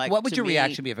seems like. What would to your me,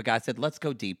 reaction be if a guy said, "Let's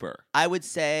go deeper"? I would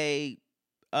say,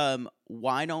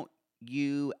 why don't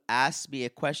you ask me a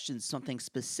question, something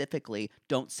specifically?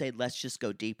 Don't say, "Let's just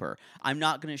go deeper." I'm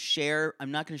not going to share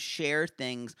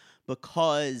things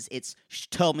because it's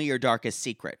tell me your darkest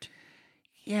secret.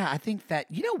 Yeah, I think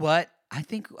that, you know what? I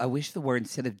wish the word,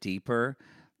 instead of deeper,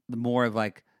 the more of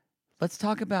like, let's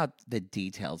talk about the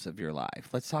details of your life.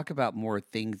 Let's talk about more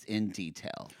things in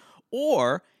detail.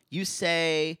 Or you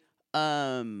say,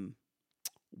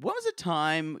 what was a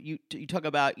time you talk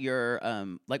about your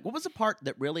what was a part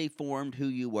that really formed who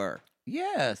you were?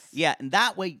 Yes. Yeah, and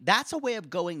that way, that's a way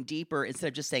of going deeper instead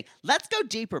of just saying, "Let's go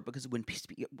deeper." Because when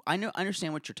I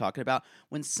understand what you're talking about.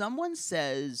 When someone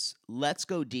says, "Let's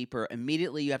go deeper,"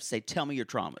 immediately you have to say, "Tell me your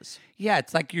traumas." Yeah,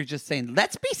 it's like you're just saying,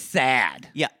 "Let's be sad."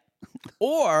 Yeah,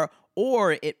 or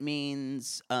it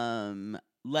means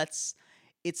let's.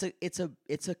 It's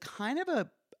a kind of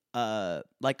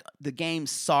like the game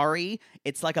Sorry.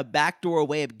 It's like a backdoor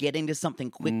way of getting to something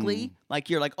quickly. Like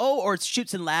you're like, oh, or it's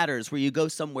Chutes and Ladders where you go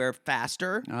somewhere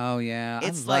faster. Oh, yeah.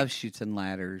 It's I love like- Chutes and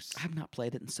Ladders. I've not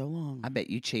played it in so long. I bet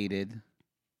you cheated.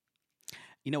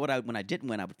 You know what? When I didn't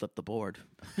win, I would flip the board.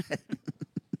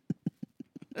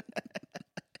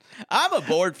 I'm a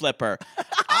board flipper.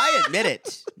 I admit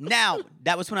it. Now,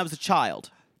 that was when I was a child.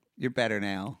 You're better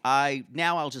now.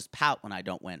 Now I'll just pout when I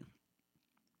don't win.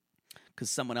 Because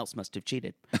someone else must have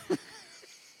cheated.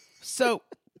 So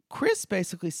Chris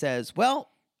basically says, well,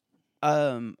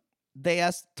 they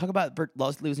talk about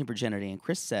losing virginity, and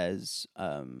Chris says,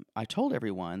 I told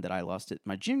everyone that I lost it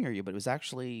my junior year, but it was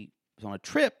on a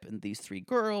trip, and these 3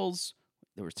 girls,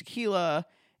 there was tequila,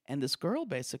 and this girl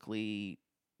basically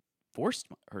forced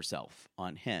herself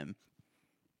on him.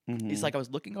 He's like, I was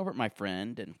looking over at my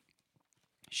friend, and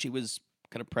she was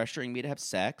kind of pressuring me to have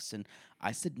sex, and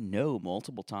I said no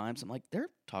multiple times. I'm like, they're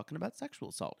talking about sexual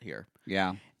assault here.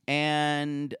 Yeah.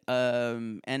 And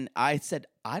I said,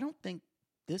 I don't think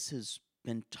this has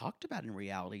been talked about in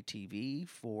reality TV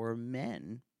for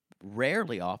men.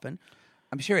 Rarely, often.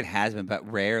 I'm sure it has been, but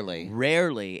rarely.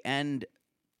 Rarely. And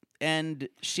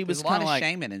she was There's a kind lot of of like,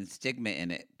 shame and stigma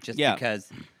in it, just Yeah. because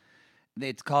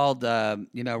it's called,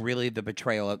 really the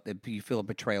betrayal. You feel a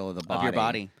betrayal of the body. Of your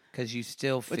body. Because you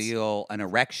still feel an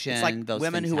erection. it's like those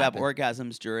women things who happen. have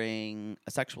orgasms during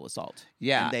a sexual assault.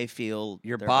 Yeah. And they feel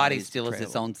Your their body body's still is its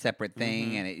betrayal. own separate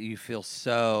thing, and you feel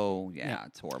so, Yeah.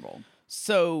 it's horrible.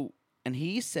 So, and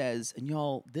he says, and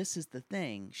y'all, this is the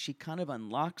thing. She kind of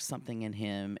unlocks something in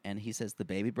him, and he says the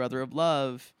baby brother of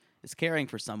love is caring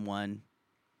for someone.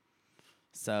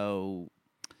 So,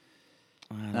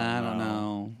 I don't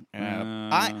know.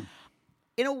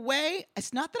 In a way,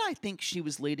 it's not that I think she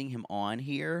was leading him on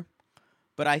here,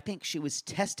 but I think she was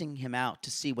testing him out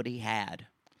to see what he had.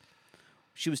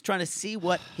 She was trying to see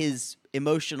what his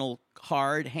emotional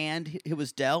hard hand he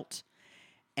was dealt,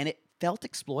 and it felt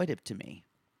exploitive to me.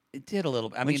 It did a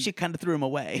little. I When mean, she kind of threw him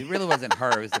away. it really wasn't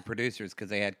her. It was the producers because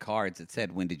they had cards that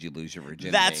said, "When did you lose your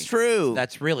virginity?" That's true.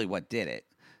 That's really what did it.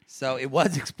 So it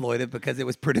was exploitive because it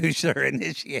was producer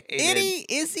initiated.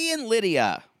 Izzy and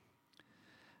Lydia.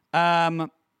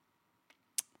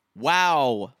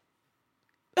 Wow.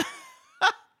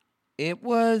 It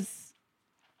was.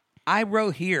 I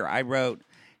wrote,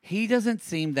 he doesn't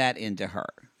seem that into her.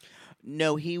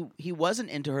 No, he wasn't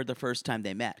into her the first time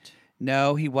they met.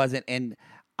 No, he wasn't. And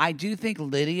I do think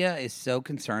Lydia is so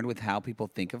concerned with how people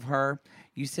think of her.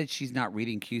 You said she's not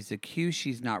reading cues. The cues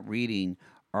she's not reading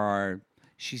are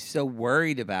she's so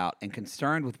worried about and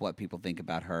concerned with what people think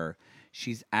about her.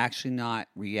 She's actually not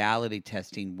reality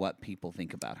testing what people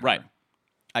think about her. Right.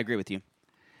 I agree with you.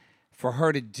 For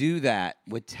her to do that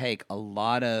would take a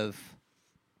lot of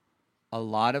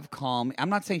calm. I'm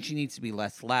not saying she needs to be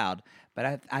less loud,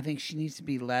 but I think she needs to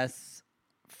be less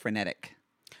frenetic.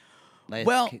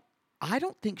 Well, I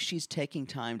don't think she's taking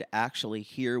time to actually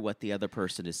hear what the other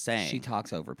person is saying. She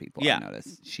talks over people, Yeah. I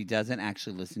notice. She doesn't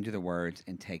actually listen to the words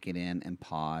and take it in and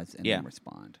pause and then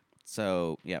respond.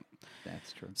 So, yeah.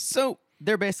 That's true. So,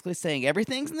 they're basically saying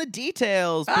everything's in the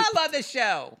details. I love this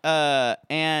show.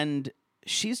 And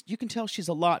you can tell she's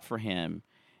a lot for him.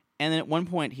 And then at one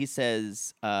point he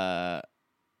says,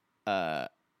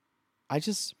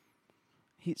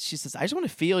 she says, I just want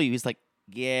to feel you. He's like,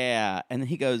 yeah. And then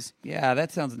he goes, Yeah,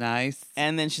 that sounds nice.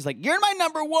 and then she's like, you're my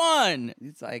number one.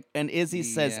 It's like, And Izzy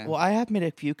says, Yeah. well, I have made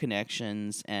a few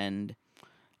connections, and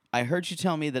I heard you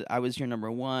tell me that I was your number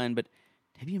one, but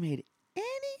have you made any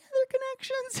other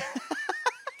connections?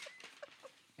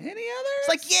 any others? It's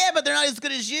like, yeah, but they're not as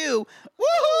good as you.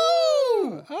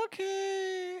 Woohoo!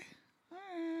 Okay. All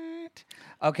right.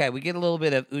 Okay, we get a little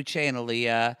bit of Uche and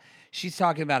Aaliyah. She's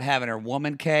talking about having her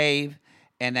woman cave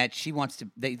and that she wants to.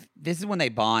 This is when they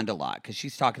bond a lot because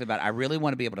she's talking about, I really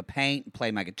want to be able to paint and play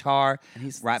my guitar,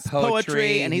 write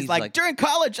poetry. And he's like, during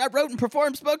college, I wrote and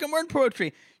performed spoken word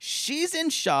poetry. She's in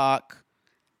shock.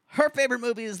 Her favorite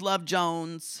movie is Love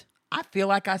Jones. I feel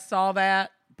like I saw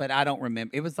that, but I don't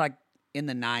remember. It was like in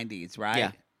the 90s, right?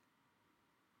 Yeah.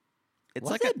 It's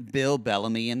Wasn't like it Bill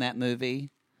Bellamy in that movie?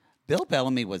 Bill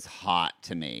Bellamy was hot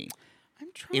to me. I'm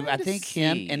trying I to think see.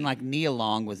 him and like Nia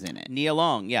Long was in it. Nia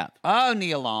Long, yeah. Oh,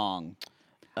 Nia Long.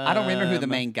 I don't remember who the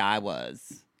main guy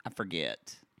was. I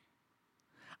forget.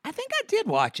 I think I did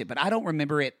watch it, but I don't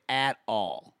remember it at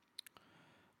all.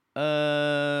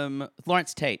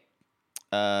 Lawrence Tate,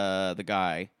 the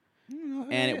guy.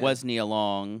 And it was Nia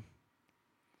Long.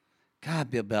 God,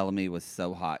 Bill Bellamy was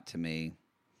so hot to me.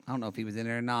 I don't know if he was in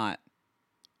it or not.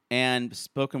 And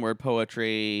spoken word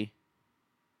poetry.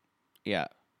 Yeah.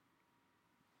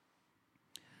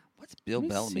 What's Bill Let me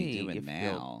Bellamy see doing if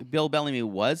now? Bill Bellamy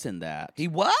was in that. He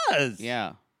was.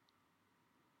 Yeah.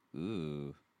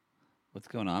 Ooh. What's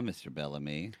going on, Mr.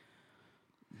 Bellamy?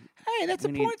 Hey, that's We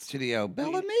a need- porn studio.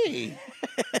 Bellamy.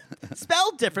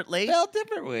 Spelled differently. Spelled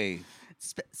differently.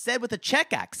 Said with a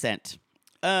Czech accent.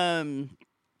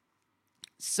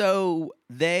 So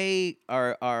they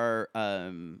are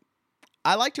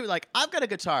I like to I've got a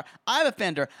guitar. I have a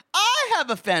Fender. I have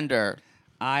a Fender.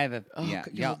 I have a Oh, yeah.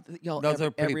 y'all, Those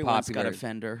are pretty everyone's popular. got a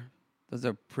Fender. Those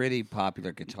are pretty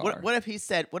popular guitars. What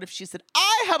if she said,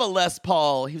 I have a Les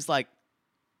Paul? He was like,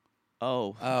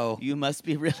 Oh. you must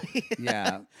be really.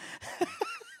 Yeah.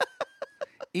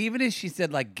 Even if she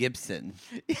said like Gibson,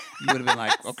 you would have been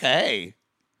like, okay.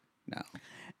 No.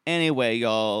 Anyway,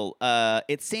 y'all,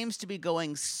 it seems to be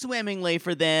going swimmingly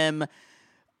for them.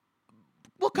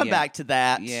 We'll come back to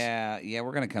that. Yeah,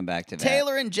 we're gonna come back to that.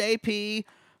 Taylor and JP,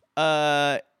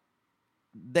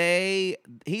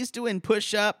 he's doing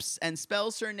push-ups and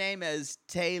spells her name as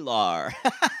Taylor.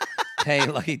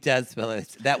 Taylor, he does spell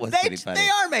it. That was pretty funny. They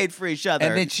are made for each other.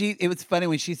 And then it was funny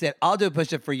when she said, I'll do a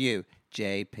push-up for you,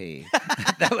 JP.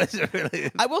 That was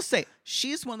really... I will say,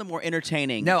 she's one of the more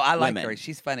entertaining No, I like women. her.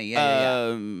 She's funny.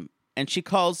 Yeah. And she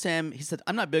calls him, he said,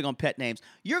 I'm not big on pet names.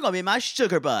 You're going to be my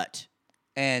sugar butt.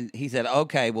 And he said,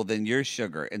 okay, well, then you're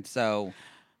sugar. And so...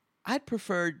 I'd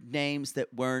prefer names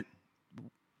that weren't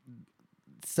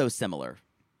so similar.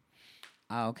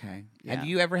 Oh, okay. Yeah. Have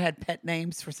you ever had pet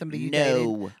names for somebody you dated?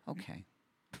 No. Okay.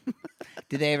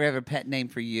 Did they ever have a pet name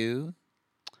for you?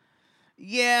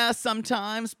 Yeah,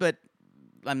 sometimes, but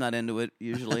I'm not into it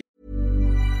usually.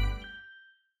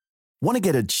 Want to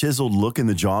get a chiseled look in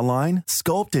the jawline?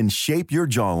 Sculpt and shape your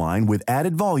jawline with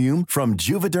added volume from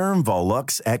Juvederm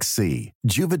Volux XC.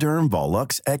 Juvederm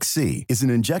Volux XC is an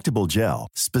injectable gel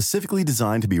specifically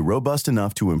designed to be robust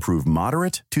enough to improve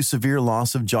moderate to severe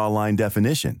loss of jawline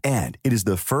definition. And it is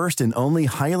the first and only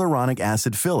hyaluronic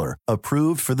acid filler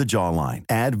approved for the jawline.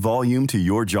 Add volume to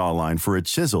your jawline for a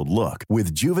chiseled look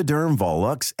with Juvederm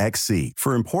Volux XC.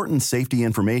 For important safety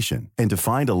information and to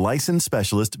find a licensed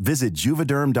specialist, visit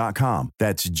Juvederm.com.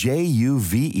 That's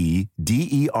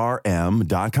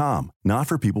Juvederm.com. Not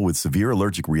for people with severe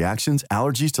allergic reactions,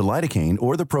 allergies to lidocaine,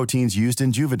 or the proteins used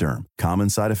in Juvederm. Common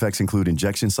side effects include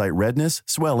injection site redness,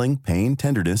 swelling, pain,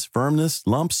 tenderness, firmness,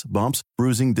 lumps, bumps,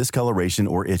 bruising, discoloration,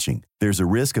 or itching. There's a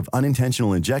risk of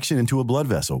unintentional injection into a blood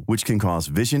vessel, which can cause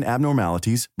vision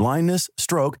abnormalities, blindness,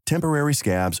 stroke, temporary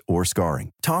scabs, or scarring.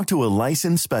 Talk to a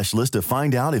licensed specialist to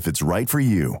find out if it's right for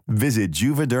you. Visit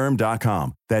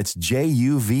Juvederm.com. That's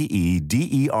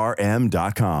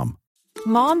Juvederm.com.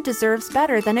 Mom deserves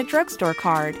better than a drugstore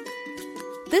card.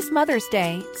 This Mother's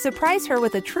Day, surprise her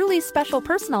with a truly special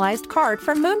personalized card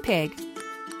from Moonpig.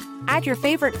 Add your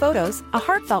favorite photos, a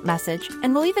heartfelt message,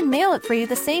 and we'll even mail it for you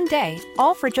the same day,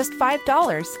 all for just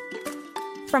 $5.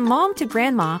 From mom to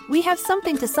grandma, we have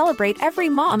something to celebrate every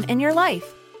mom in your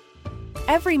life.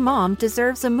 Every mom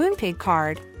deserves a Moonpig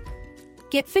card.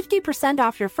 Get 50%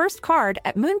 off your first card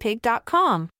at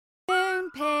Moonpig.com.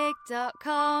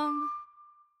 Moonpig.com.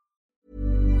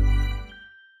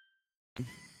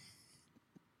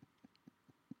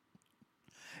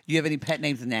 You have any pet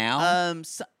names now?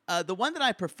 The one that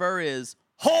I prefer is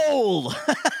Hole.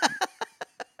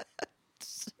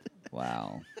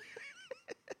 Wow.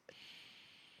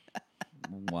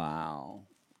 Wow.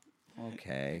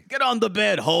 Okay. Get on the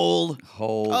bed, Hole.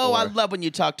 Hole. Oh, I or- love when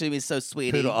you talk to me so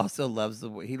sweetie. Poodle also loves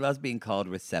he loves being called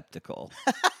receptacle.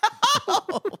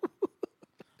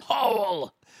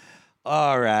 Hole.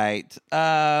 All right.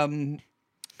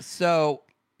 So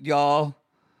y'all,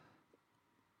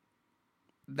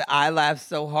 I laughed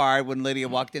so hard when Lydia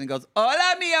walked in and goes,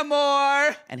 "Hola, mi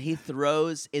amor," And Izzy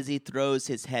throws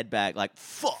his head back like,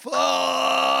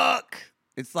 fuck.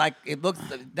 It's like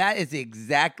that is the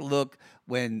exact look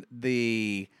when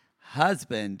the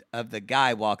husband of the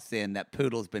guy walks in that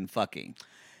Poodle's been fucking.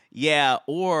 Yeah,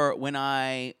 or when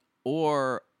I'm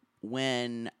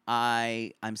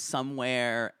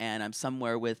somewhere and I'm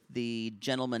somewhere with the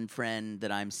gentleman friend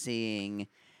that I'm seeing,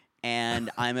 and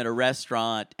I'm at a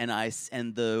restaurant and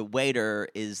the waiter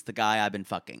is the guy I've been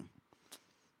fucking.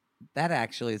 That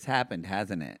actually has happened,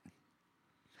 hasn't it?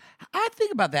 I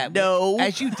think about that. No.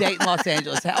 As you date in Los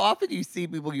Angeles, how often do you see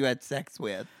people you had sex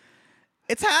with?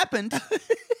 It's happened.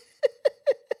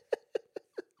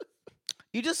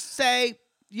 You just say,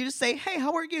 "Hey,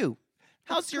 how are you?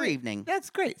 How's your evening?" That's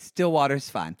great. Stillwater's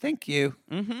fine. Thank you.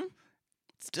 Mm-hmm.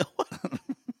 Still.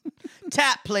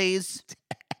 Tap, please.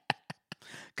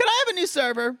 Could I have a new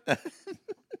server?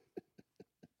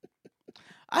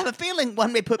 I have a feeling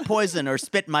one may put poison or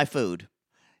spit in my food.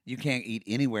 You can't eat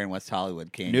anywhere in West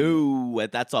Hollywood, can you? No,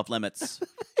 that's off limits.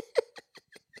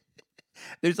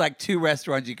 There's like 2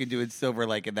 restaurants you can do in Silver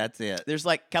Lake, and that's it. There's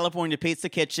like California Pizza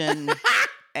Kitchen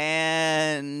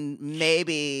and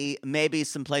maybe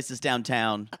some places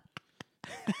downtown.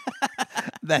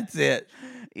 That's it.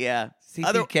 Yeah.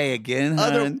 CTK again,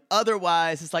 hon.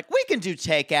 Otherwise, it's like, we can do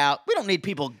takeout. We don't need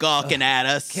people gawking at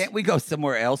us. Can't we go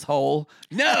somewhere else, hole?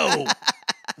 No.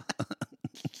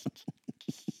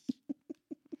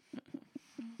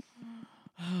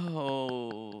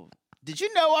 Oh. Did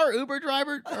you know our Uber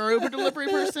driver, our Uber delivery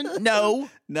person? No.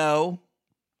 No.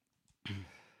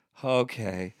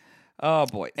 Okay. Oh,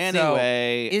 boy.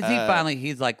 Anyway. So, Izzy finally,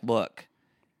 he's like, look,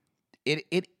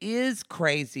 it is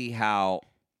crazy how,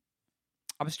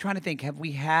 I was trying to think, have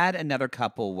we had another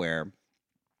couple where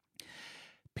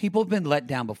people have been let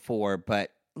down before,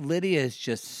 but Lydia is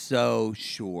just so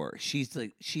sure. She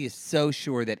is so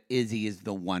sure that Izzy is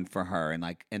the one for her,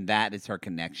 and that is her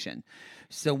connection.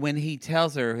 So when he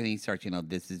tells her, and he starts,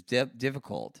 this is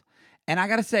difficult, and I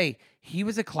got to say, he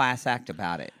was a class act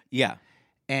about it. Yeah.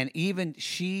 And even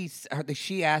she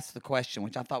asked the question,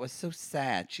 which I thought was so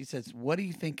sad. She says, "What do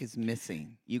you think is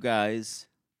missing?" You guys,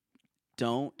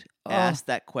 don't ask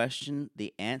that question.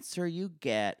 The answer you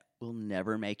get will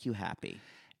never make you happy.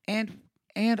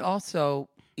 And also,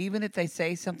 even if they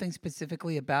say something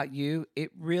specifically about you,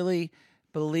 it really,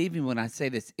 believe me when I say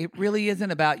this, it really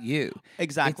isn't about you.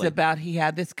 Exactly. It's about he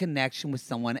had this connection with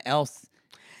someone else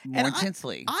more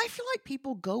intensely. I feel like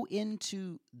people go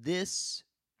into this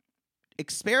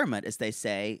experiment, as they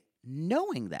say,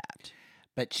 knowing that.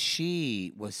 But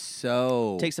she was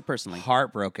so takes it personally,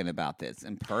 heartbroken about this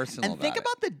and personal. And think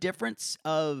about the difference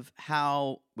of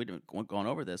how we didn't gone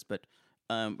over this, but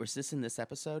was this in this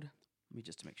episode? Let me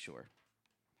just to make sure.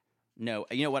 No,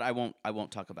 you know what? I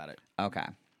won't talk about it. Okay.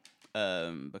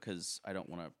 Because I don't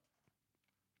want to.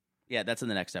 Yeah, that's in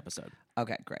the next episode.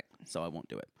 Okay, great. So I won't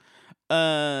do it.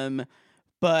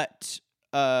 But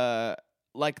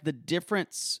like the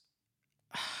difference.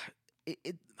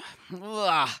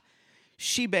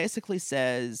 She basically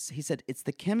says, he said, it's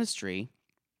the chemistry.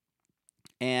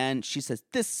 And she says,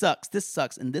 this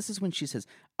sucks. And this is when she says,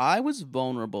 I was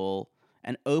vulnerable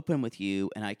and open with you,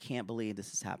 and I can't believe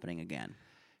this is happening again.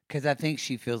 Because I think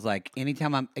she feels like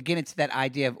anytime it's that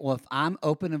idea of, well, if I'm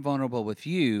open and vulnerable with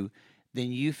you,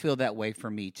 then you feel that way for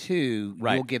me too.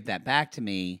 Right. You'll give that back to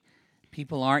me.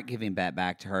 People aren't giving that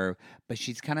back to her, but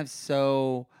she's kind of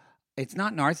so... It's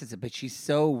not narcissism, but she's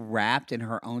so wrapped in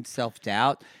her own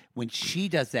self-doubt. When she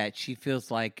does that, she feels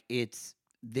like it's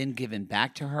then given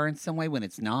back to her in some way when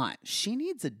it's not. She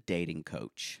needs a dating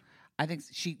coach. I think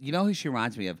you know who she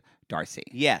reminds me of? Darcy.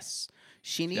 Yes.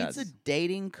 She needs a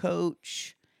dating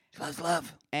coach. She loves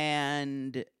love.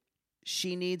 And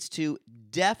she needs to,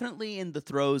 definitely in the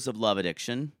throes of love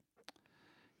addiction.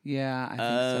 Yeah, I think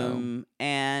so.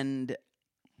 And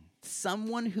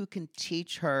someone who can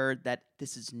teach her that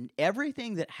this is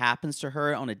everything that happens to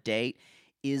her on a date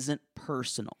isn't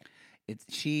personal.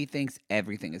 She thinks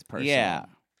everything is personal. Yeah.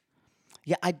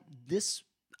 Yeah,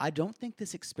 I don't think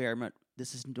this experiment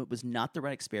was not the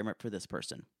right experiment for this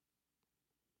person.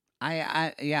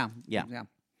 Yeah.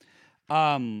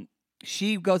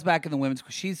 She goes back in the women's.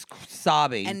 She's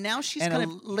sobbing, and now she's and kind of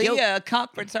Aaliyah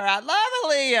comforts her. I love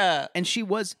Aaliyah, and she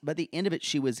was by the end of it,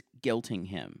 she was guilting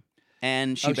him,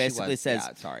 and she basically says,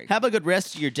 "Sorry, have a good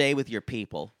rest of your day with your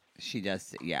people." She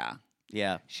does, yeah.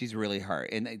 She's really hurt,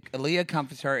 and Aaliyah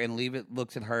comforts her, and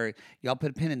looks at her. Y'all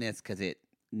put a pin in this because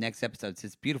next episode it's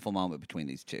this beautiful moment between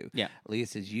these two. Yeah, Aaliyah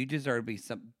says, "You deserve to be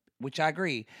which I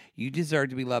agree. You deserve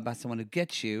to be loved by someone who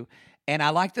gets you." And I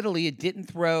like that Aaliyah didn't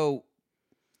throw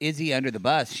Izzy under the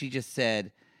bus. She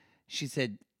said,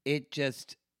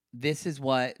 this is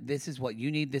what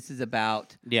you need. This is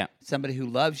about somebody who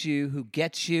loves you, who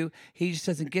gets you. He just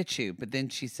doesn't get you. But then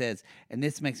she says, and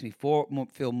this makes me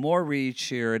feel more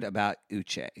reassured about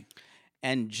Uche.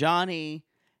 And Johnny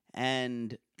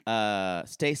and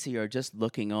Stacy are just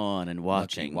looking on and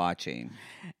watching.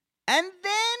 And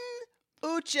then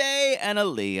Uche and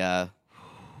Aaliyah.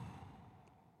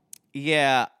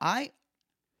 Yeah,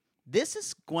 this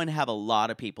is going to have a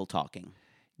lot of people talking.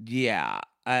 Yeah.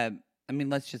 I mean,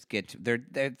 let's just get to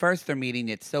they're meeting.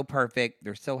 It's so perfect.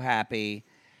 They're so happy.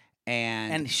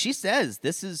 And she says,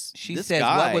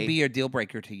 guy, what would be your deal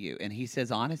breaker to you? And he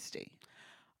says, honesty.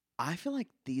 I feel like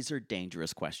these are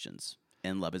dangerous questions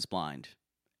in Love is Blind.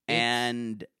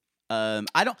 And I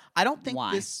don't think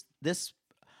this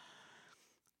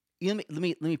let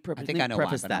me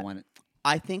preface that.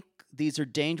 I think these are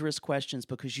dangerous questions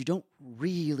because you don't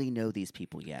really know these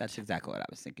people yet. That's exactly what I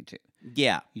was thinking too.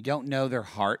 Yeah. You don't know their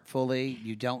heart fully.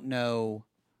 You don't know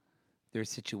their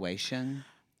situation.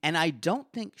 And I don't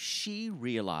think she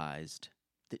realized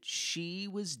that she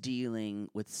was dealing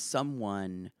with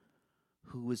someone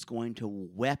who was going to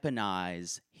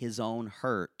weaponize his own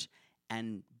hurt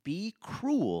and be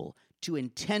cruel to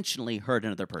intentionally hurt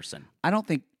another person. I don't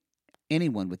think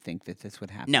anyone would think that this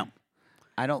would happen. No.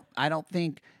 I don't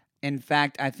think. In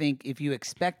fact, I think if you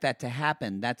expect that to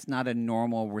happen, that's not a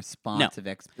normal response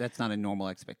that's not a normal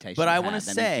expectation. But to I have. want to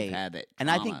That means say, you've had it,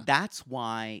 and I think trauma. that's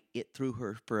why it threw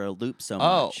her for a loop so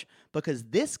Oh. much. Because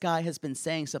this guy has been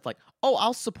saying stuff like, "Oh,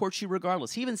 I'll support you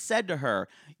regardless." He even said to her,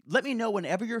 "Let me know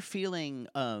whenever you're feeling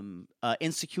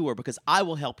insecure, because I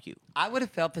will help you." I would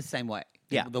have felt the same way.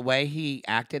 Yeah. The way he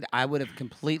acted, I would have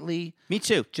completely Me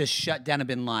too. just shut down and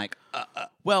been like,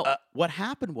 Well, what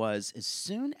happened was, as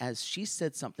soon as she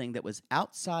said something that was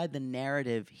outside the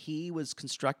narrative he was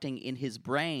constructing in his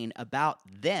brain about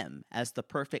them as the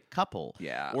perfect couple,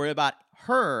 Yeah. or about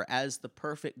her as the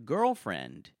perfect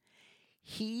girlfriend,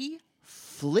 he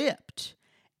flipped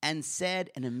and said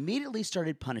and immediately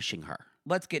started punishing her.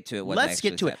 let's get to it. What Let's they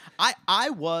get to actually it. said.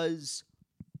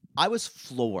 I was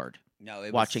floored. No,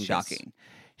 it watching was this. shocking.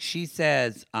 She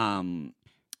says,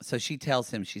 so she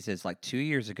tells him, she says, like 2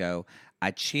 years ago,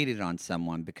 I cheated on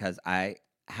someone because I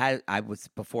was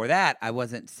before that, I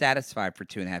wasn't satisfied for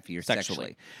 2.5 years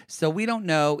sexually. So we don't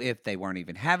know if they weren't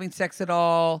even having sex at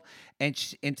all. And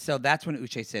so that's when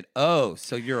Uche said, "Oh,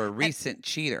 so you're a recent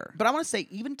cheater." But I want to say,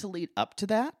 even to lead up to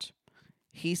that,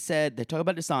 he said, they talk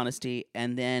about dishonesty,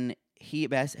 and then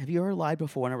he asked, "Have you ever lied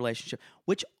before in a relationship?"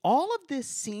 Which all of this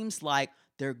seems like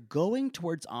they're going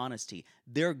towards honesty.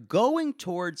 They're going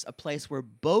towards a place where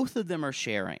both of them are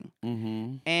sharing.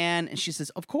 Mm-hmm. And she says,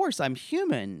 "Of course, I'm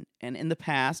human. And in the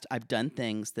past, I've done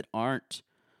things that aren't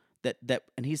that."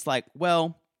 And he's like,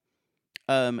 "Well,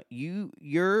 have you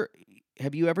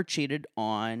ever cheated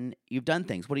on? You've done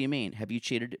things. What do you mean? Have you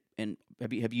cheated in?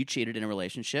 Have you cheated in a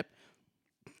relationship?"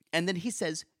 And then he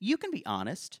says, "You can be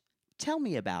honest. Tell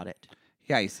me about it."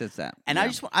 Yeah, he says that. And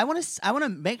yeah. I want to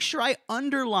make sure I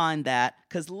underline that,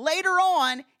 because later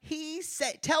on he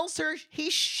tells her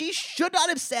she should not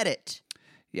have said it.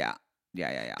 Yeah.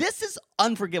 This is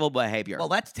unforgivable behavior. Well,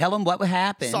 let's tell him what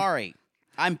happened. Sorry,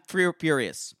 I'm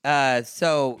furious.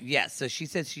 So she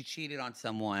says she cheated on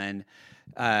someone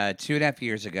 2.5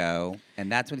 years ago,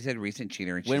 and that's when he said recent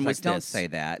cheater. And she's When like, was "Don't this?" say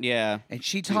that." Yeah. And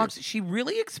she talks. She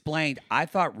really explained. I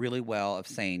thought really well of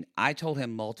saying, "I told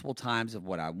him multiple times of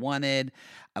what I wanted."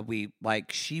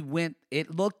 She went.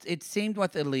 It seemed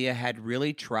what Aaliyah had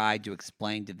really tried to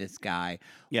explain to this guy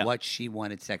what she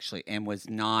wanted sexually, and was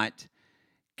not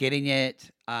getting it.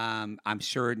 I'm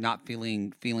sure not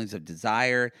feeling feelings of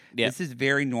desire. Yeah. This is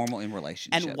very normal in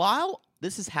relationships. And while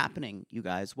this is happening, you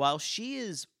guys, while she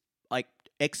is like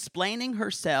explaining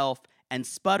herself and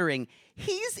sputtering,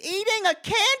 he's eating a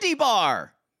candy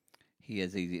bar. He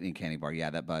is eating a candy bar. Yeah,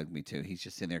 that bugged me too. He's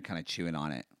just sitting there kind of chewing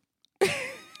on it.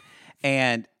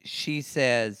 And she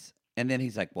says, and then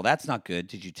he's like, "Well, that's not good.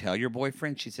 Did you tell your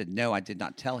boyfriend?" She said, "No, I did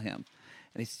not tell him."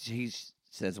 And he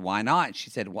says, "Why not?" She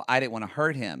said, "Well, I didn't want to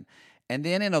hurt him." And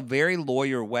then in a very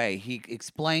lawyer way, he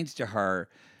explains to her,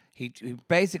 he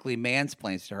basically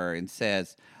mansplains to her and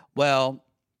says, "Well,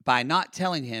 by not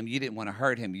telling him you didn't want to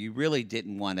hurt him, you really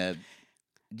didn't want to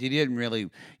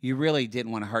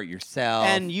hurt yourself.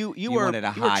 And you were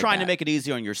trying to make it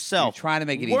easy on yourself. You're trying to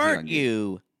make it easy on Weren't you.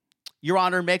 you? Your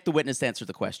Honor, make the witness answer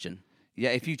the question. Yeah,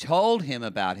 if you told him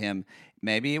about him,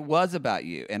 maybe it was about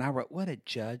you." And I wrote, what a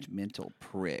judgmental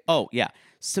prick. Oh, yeah.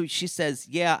 So she says,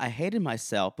 "Yeah, I hated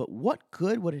myself, but what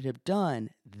good would it have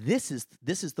done? This is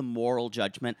the moral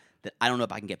judgment that I don't know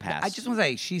if I can get past." I just want to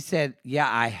say, she said, "Yeah,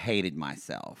 I hated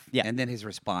myself." Yeah. And then his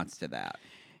response to that.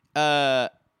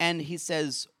 And he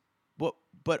says,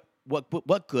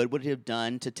 what good would it have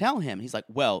done to tell him?" He's like,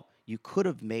 "Well, you could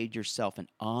have made yourself an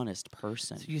honest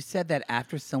person." So you said that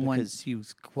after someone Because- you,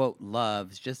 quote,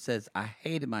 loves just says, "I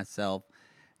hated myself,"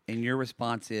 and your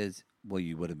response is, "Well,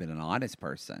 you would have been an honest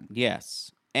person."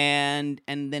 Yes. And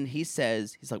then he's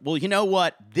like, "Well, you know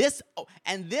what? This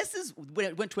is when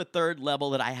it went to a third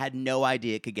level that I had no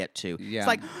idea it could get to." Yeah. It's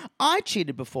like, "I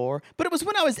cheated before, but it was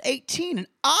when I was 18 and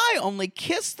I only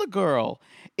kissed the girl.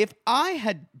 If I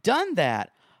had done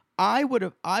that, I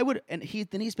would and he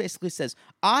basically says,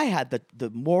 "I had the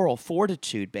moral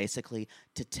fortitude basically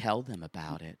to tell them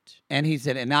about it." And he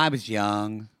said, "And I was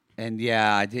young, and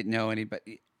yeah, I didn't know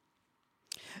anybody."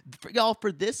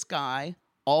 For this guy,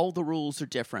 all the rules are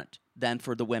different than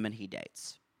for the women he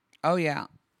dates. Oh, yeah.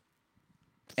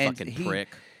 Fucking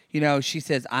prick. You know, she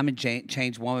says, "I'm a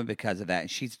changed woman because of that." And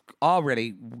she's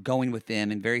already going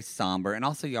within and very somber. And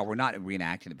also, y'all, we're not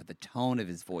reenacting it, but the tone of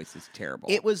his voice is terrible.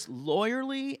 It was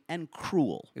lawyerly and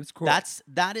cruel. It was cruel.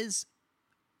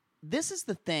 This is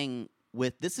the thing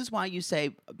with this is why you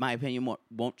say my opinion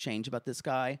won't change about this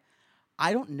guy.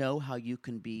 I don't know how you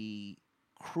can be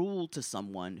cruel to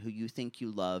someone who you think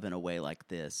you love in a way like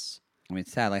this. I mean,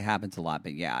 sadly, it happens a lot,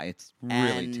 but yeah, it's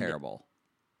really And terrible.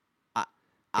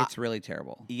 It's really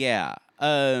terrible. Yeah.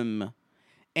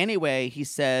 Anyway, he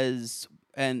says,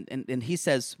 and he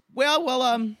says,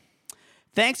 well,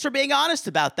 thanks for being honest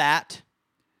about that.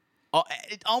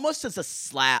 It almost as a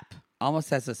slap.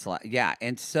 Almost as a slap. Yeah,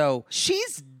 and so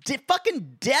She's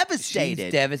fucking devastated.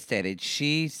 she's devastated.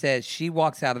 She says she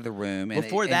walks out of the room. And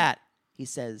Before that, he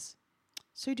says,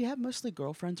 so do you have mostly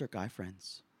girlfriends or guy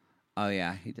friends? Oh,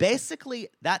 yeah. He did. Basically,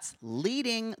 that's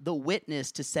leading the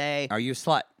witness to say, Are you a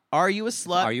slut? are you a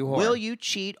slut? Are you a whore? Will you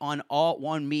cheat on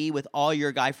me with all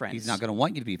your guy friends? He's not going to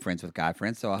want you to be friends with guy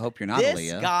friends, so I hope you're not, This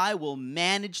Aaliyah. guy will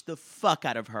manage the fuck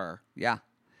out of her. Yeah.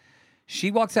 She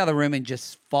walks out of the room and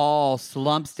just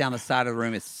slumps down the side of the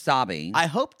room, is sobbing. I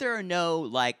hope there are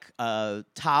no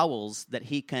towels that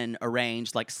he can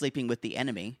arrange, like sleeping with the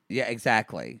enemy. Yeah,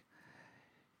 exactly.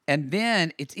 And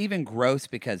then it's even gross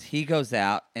because he goes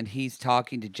out and he's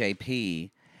talking to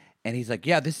JP, and he's like,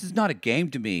 yeah, this is not a game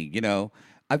to me. You know,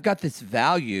 I've got this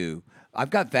value. I've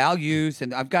got values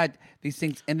and I've got these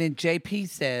things. And then JP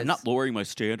says, I'm not lowering my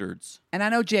standards. and I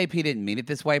know JP didn't mean it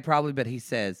this way probably, but he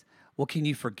says, well, can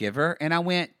you forgive her? And I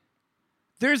went,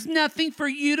 there's nothing for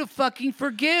you to fucking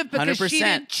forgive because 100%. she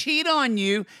didn't cheat on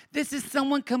you. This is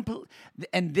someone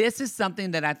and this is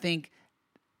something that I think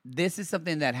this is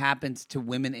something that happens to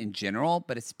women in general,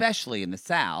 but especially in the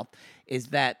South, is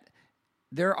that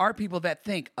there are people that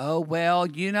think, oh, well,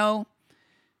 you know,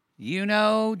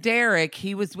 Derek,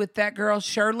 he was with that girl,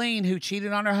 Charlene, who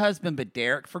cheated on her husband, but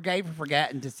Derek forgave her,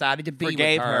 forgot, and decided to be with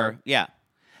her. Yeah.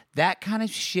 That kind of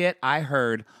shit I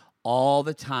heard all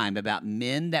the time about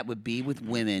men that would be with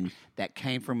women that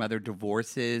came from other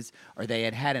divorces or they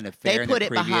had an affair. They in put the it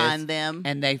previous, behind them.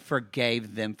 and they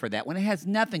forgave them for that when it has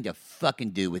nothing to fucking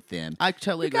do with them. I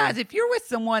totally You guys, agree. if you're with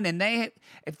someone and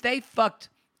if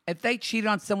they cheated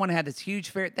on someone and had this huge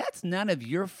affair, that's none of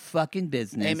your fucking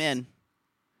business. Amen.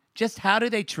 Just how do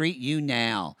they treat you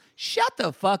now? Shut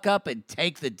the fuck up and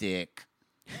take the dick.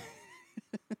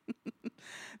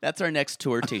 That's our next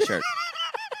tour T-shirt.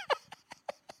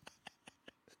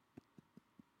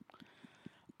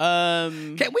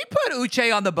 Can we put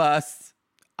Uche on the bus?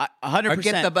 100%. Or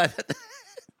get the bus?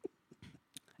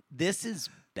 This is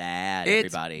bad,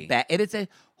 It's everybody. bad. It is a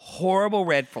horrible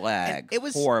red flag. It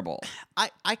was horrible.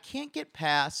 I can't get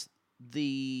past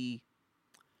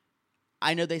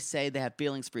I know they say they have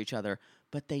feelings for each other,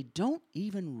 but they don't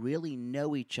even really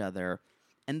know each other.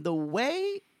 And the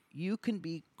way you can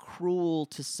be cruel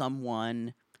to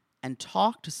someone and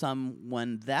talk to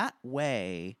someone that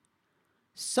way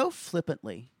so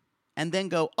flippantly and then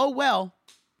go, oh, well,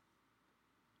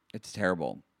 It's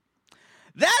terrible.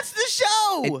 that's the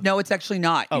show. No, it's actually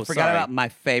not. You Oh, forgot sorry. about my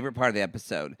favorite part of the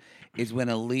episode is when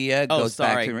Aaliyah goes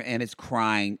back sorry. to her and is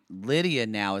crying. Lydia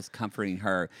now is comforting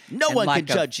her. No And one like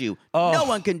can judge you. Oh. No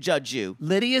one can judge you.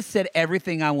 Lydia said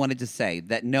everything I wanted to say,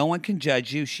 that no one can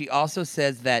judge you. She also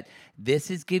says that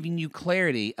this is giving you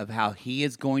clarity of how he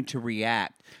is going to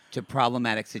react to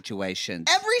problematic situations.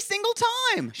 Every single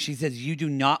time. She says, you do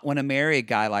not want to marry a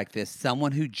guy like this,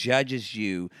 someone who judges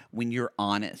you when you're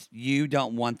honest. You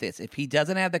don't want this. If he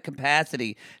doesn't have the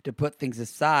capacity to put things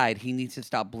aside, he needs to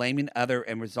stop blaming other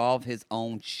and resolve his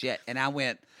own shit. And I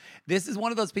went, this is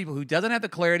one of those people who doesn't have the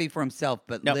clarity for himself,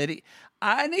 but No. Lydia,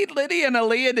 I need Lydia and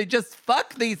Aaliyah to just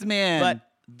fuck these men. But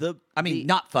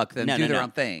not fuck them, No, do no, their no.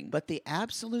 own thing. But the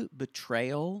absolute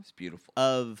betrayal It's beautiful.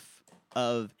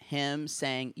 of him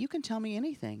saying, you can tell me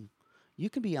anything. You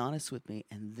can be honest with me,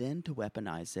 and then to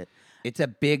weaponize it. It's a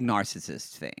big narcissist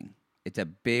thing. It's a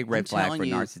big red I'm flag telling for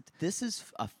you, narcissist. this is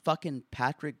a fucking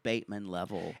Patrick Bateman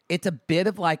level. It's a bit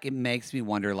of like, it makes me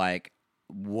wonder, like,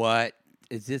 what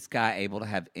is this guy able to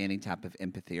have any type of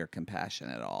empathy or compassion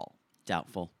at all?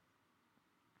 Doubtful.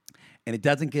 And it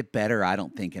doesn't get better, I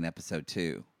don't think, in episode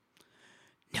 2.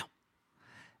 No.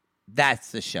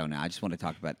 That's the show now. I just want to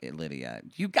talk about it, Lydia.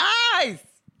 You guys!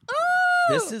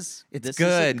 Ooh! This is It's Is a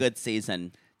good. good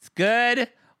season. It's good.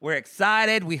 We're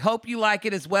excited. We hope you like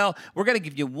it as well. We're going to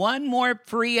give you one more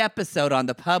free episode on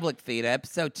the public feed,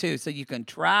 episode 2, so you can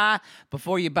try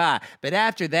before you buy. But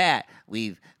after that,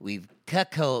 we've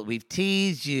cuckold, we've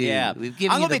teased you. Yeah. We've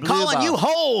given I'm you gonna the be blue calling ball. you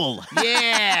whole.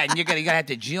 Yeah, and you're gonna have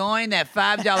to join that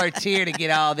 $5 tier to get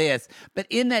all this. But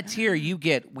in that tier,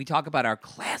 we talk about our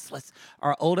classless,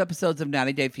 our old episodes of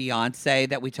 90 Day Fiancé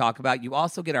that we talk about. You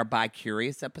also get our Bi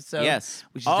Curious episode. Yes.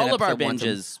 which is all an of our episode once a-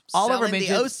 binges. all of our Selling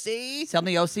binges. the OC. Selling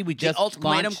the OC. We The just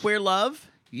Ultimatum launched. Queer Love.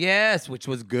 Yes, which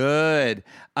was good.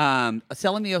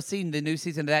 Selling the OC, the new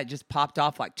season of that just popped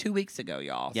off like 2 weeks ago,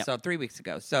 y'all. Yep. So 3 weeks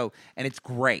ago. So, and it's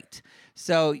great.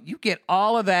 So you get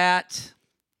all of that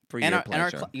for your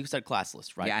pleasure. You said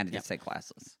classless, right? Yeah, I did say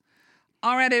classless.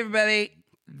 All right, everybody.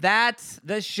 That's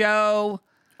the show.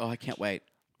 Oh, I can't wait.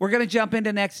 We're gonna jump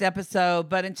into next episode,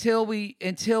 but until we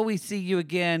see you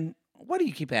again, what do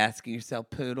you keep asking yourself,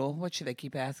 Poodle? What should they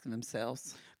keep asking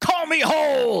themselves? Call me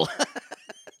whole.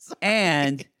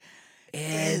 And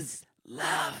is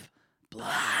love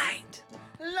blind?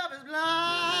 Love is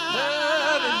blind.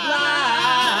 Love is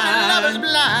blind. Love is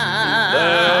blind.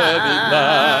 Love is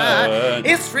blind.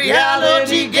 It's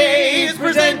reality.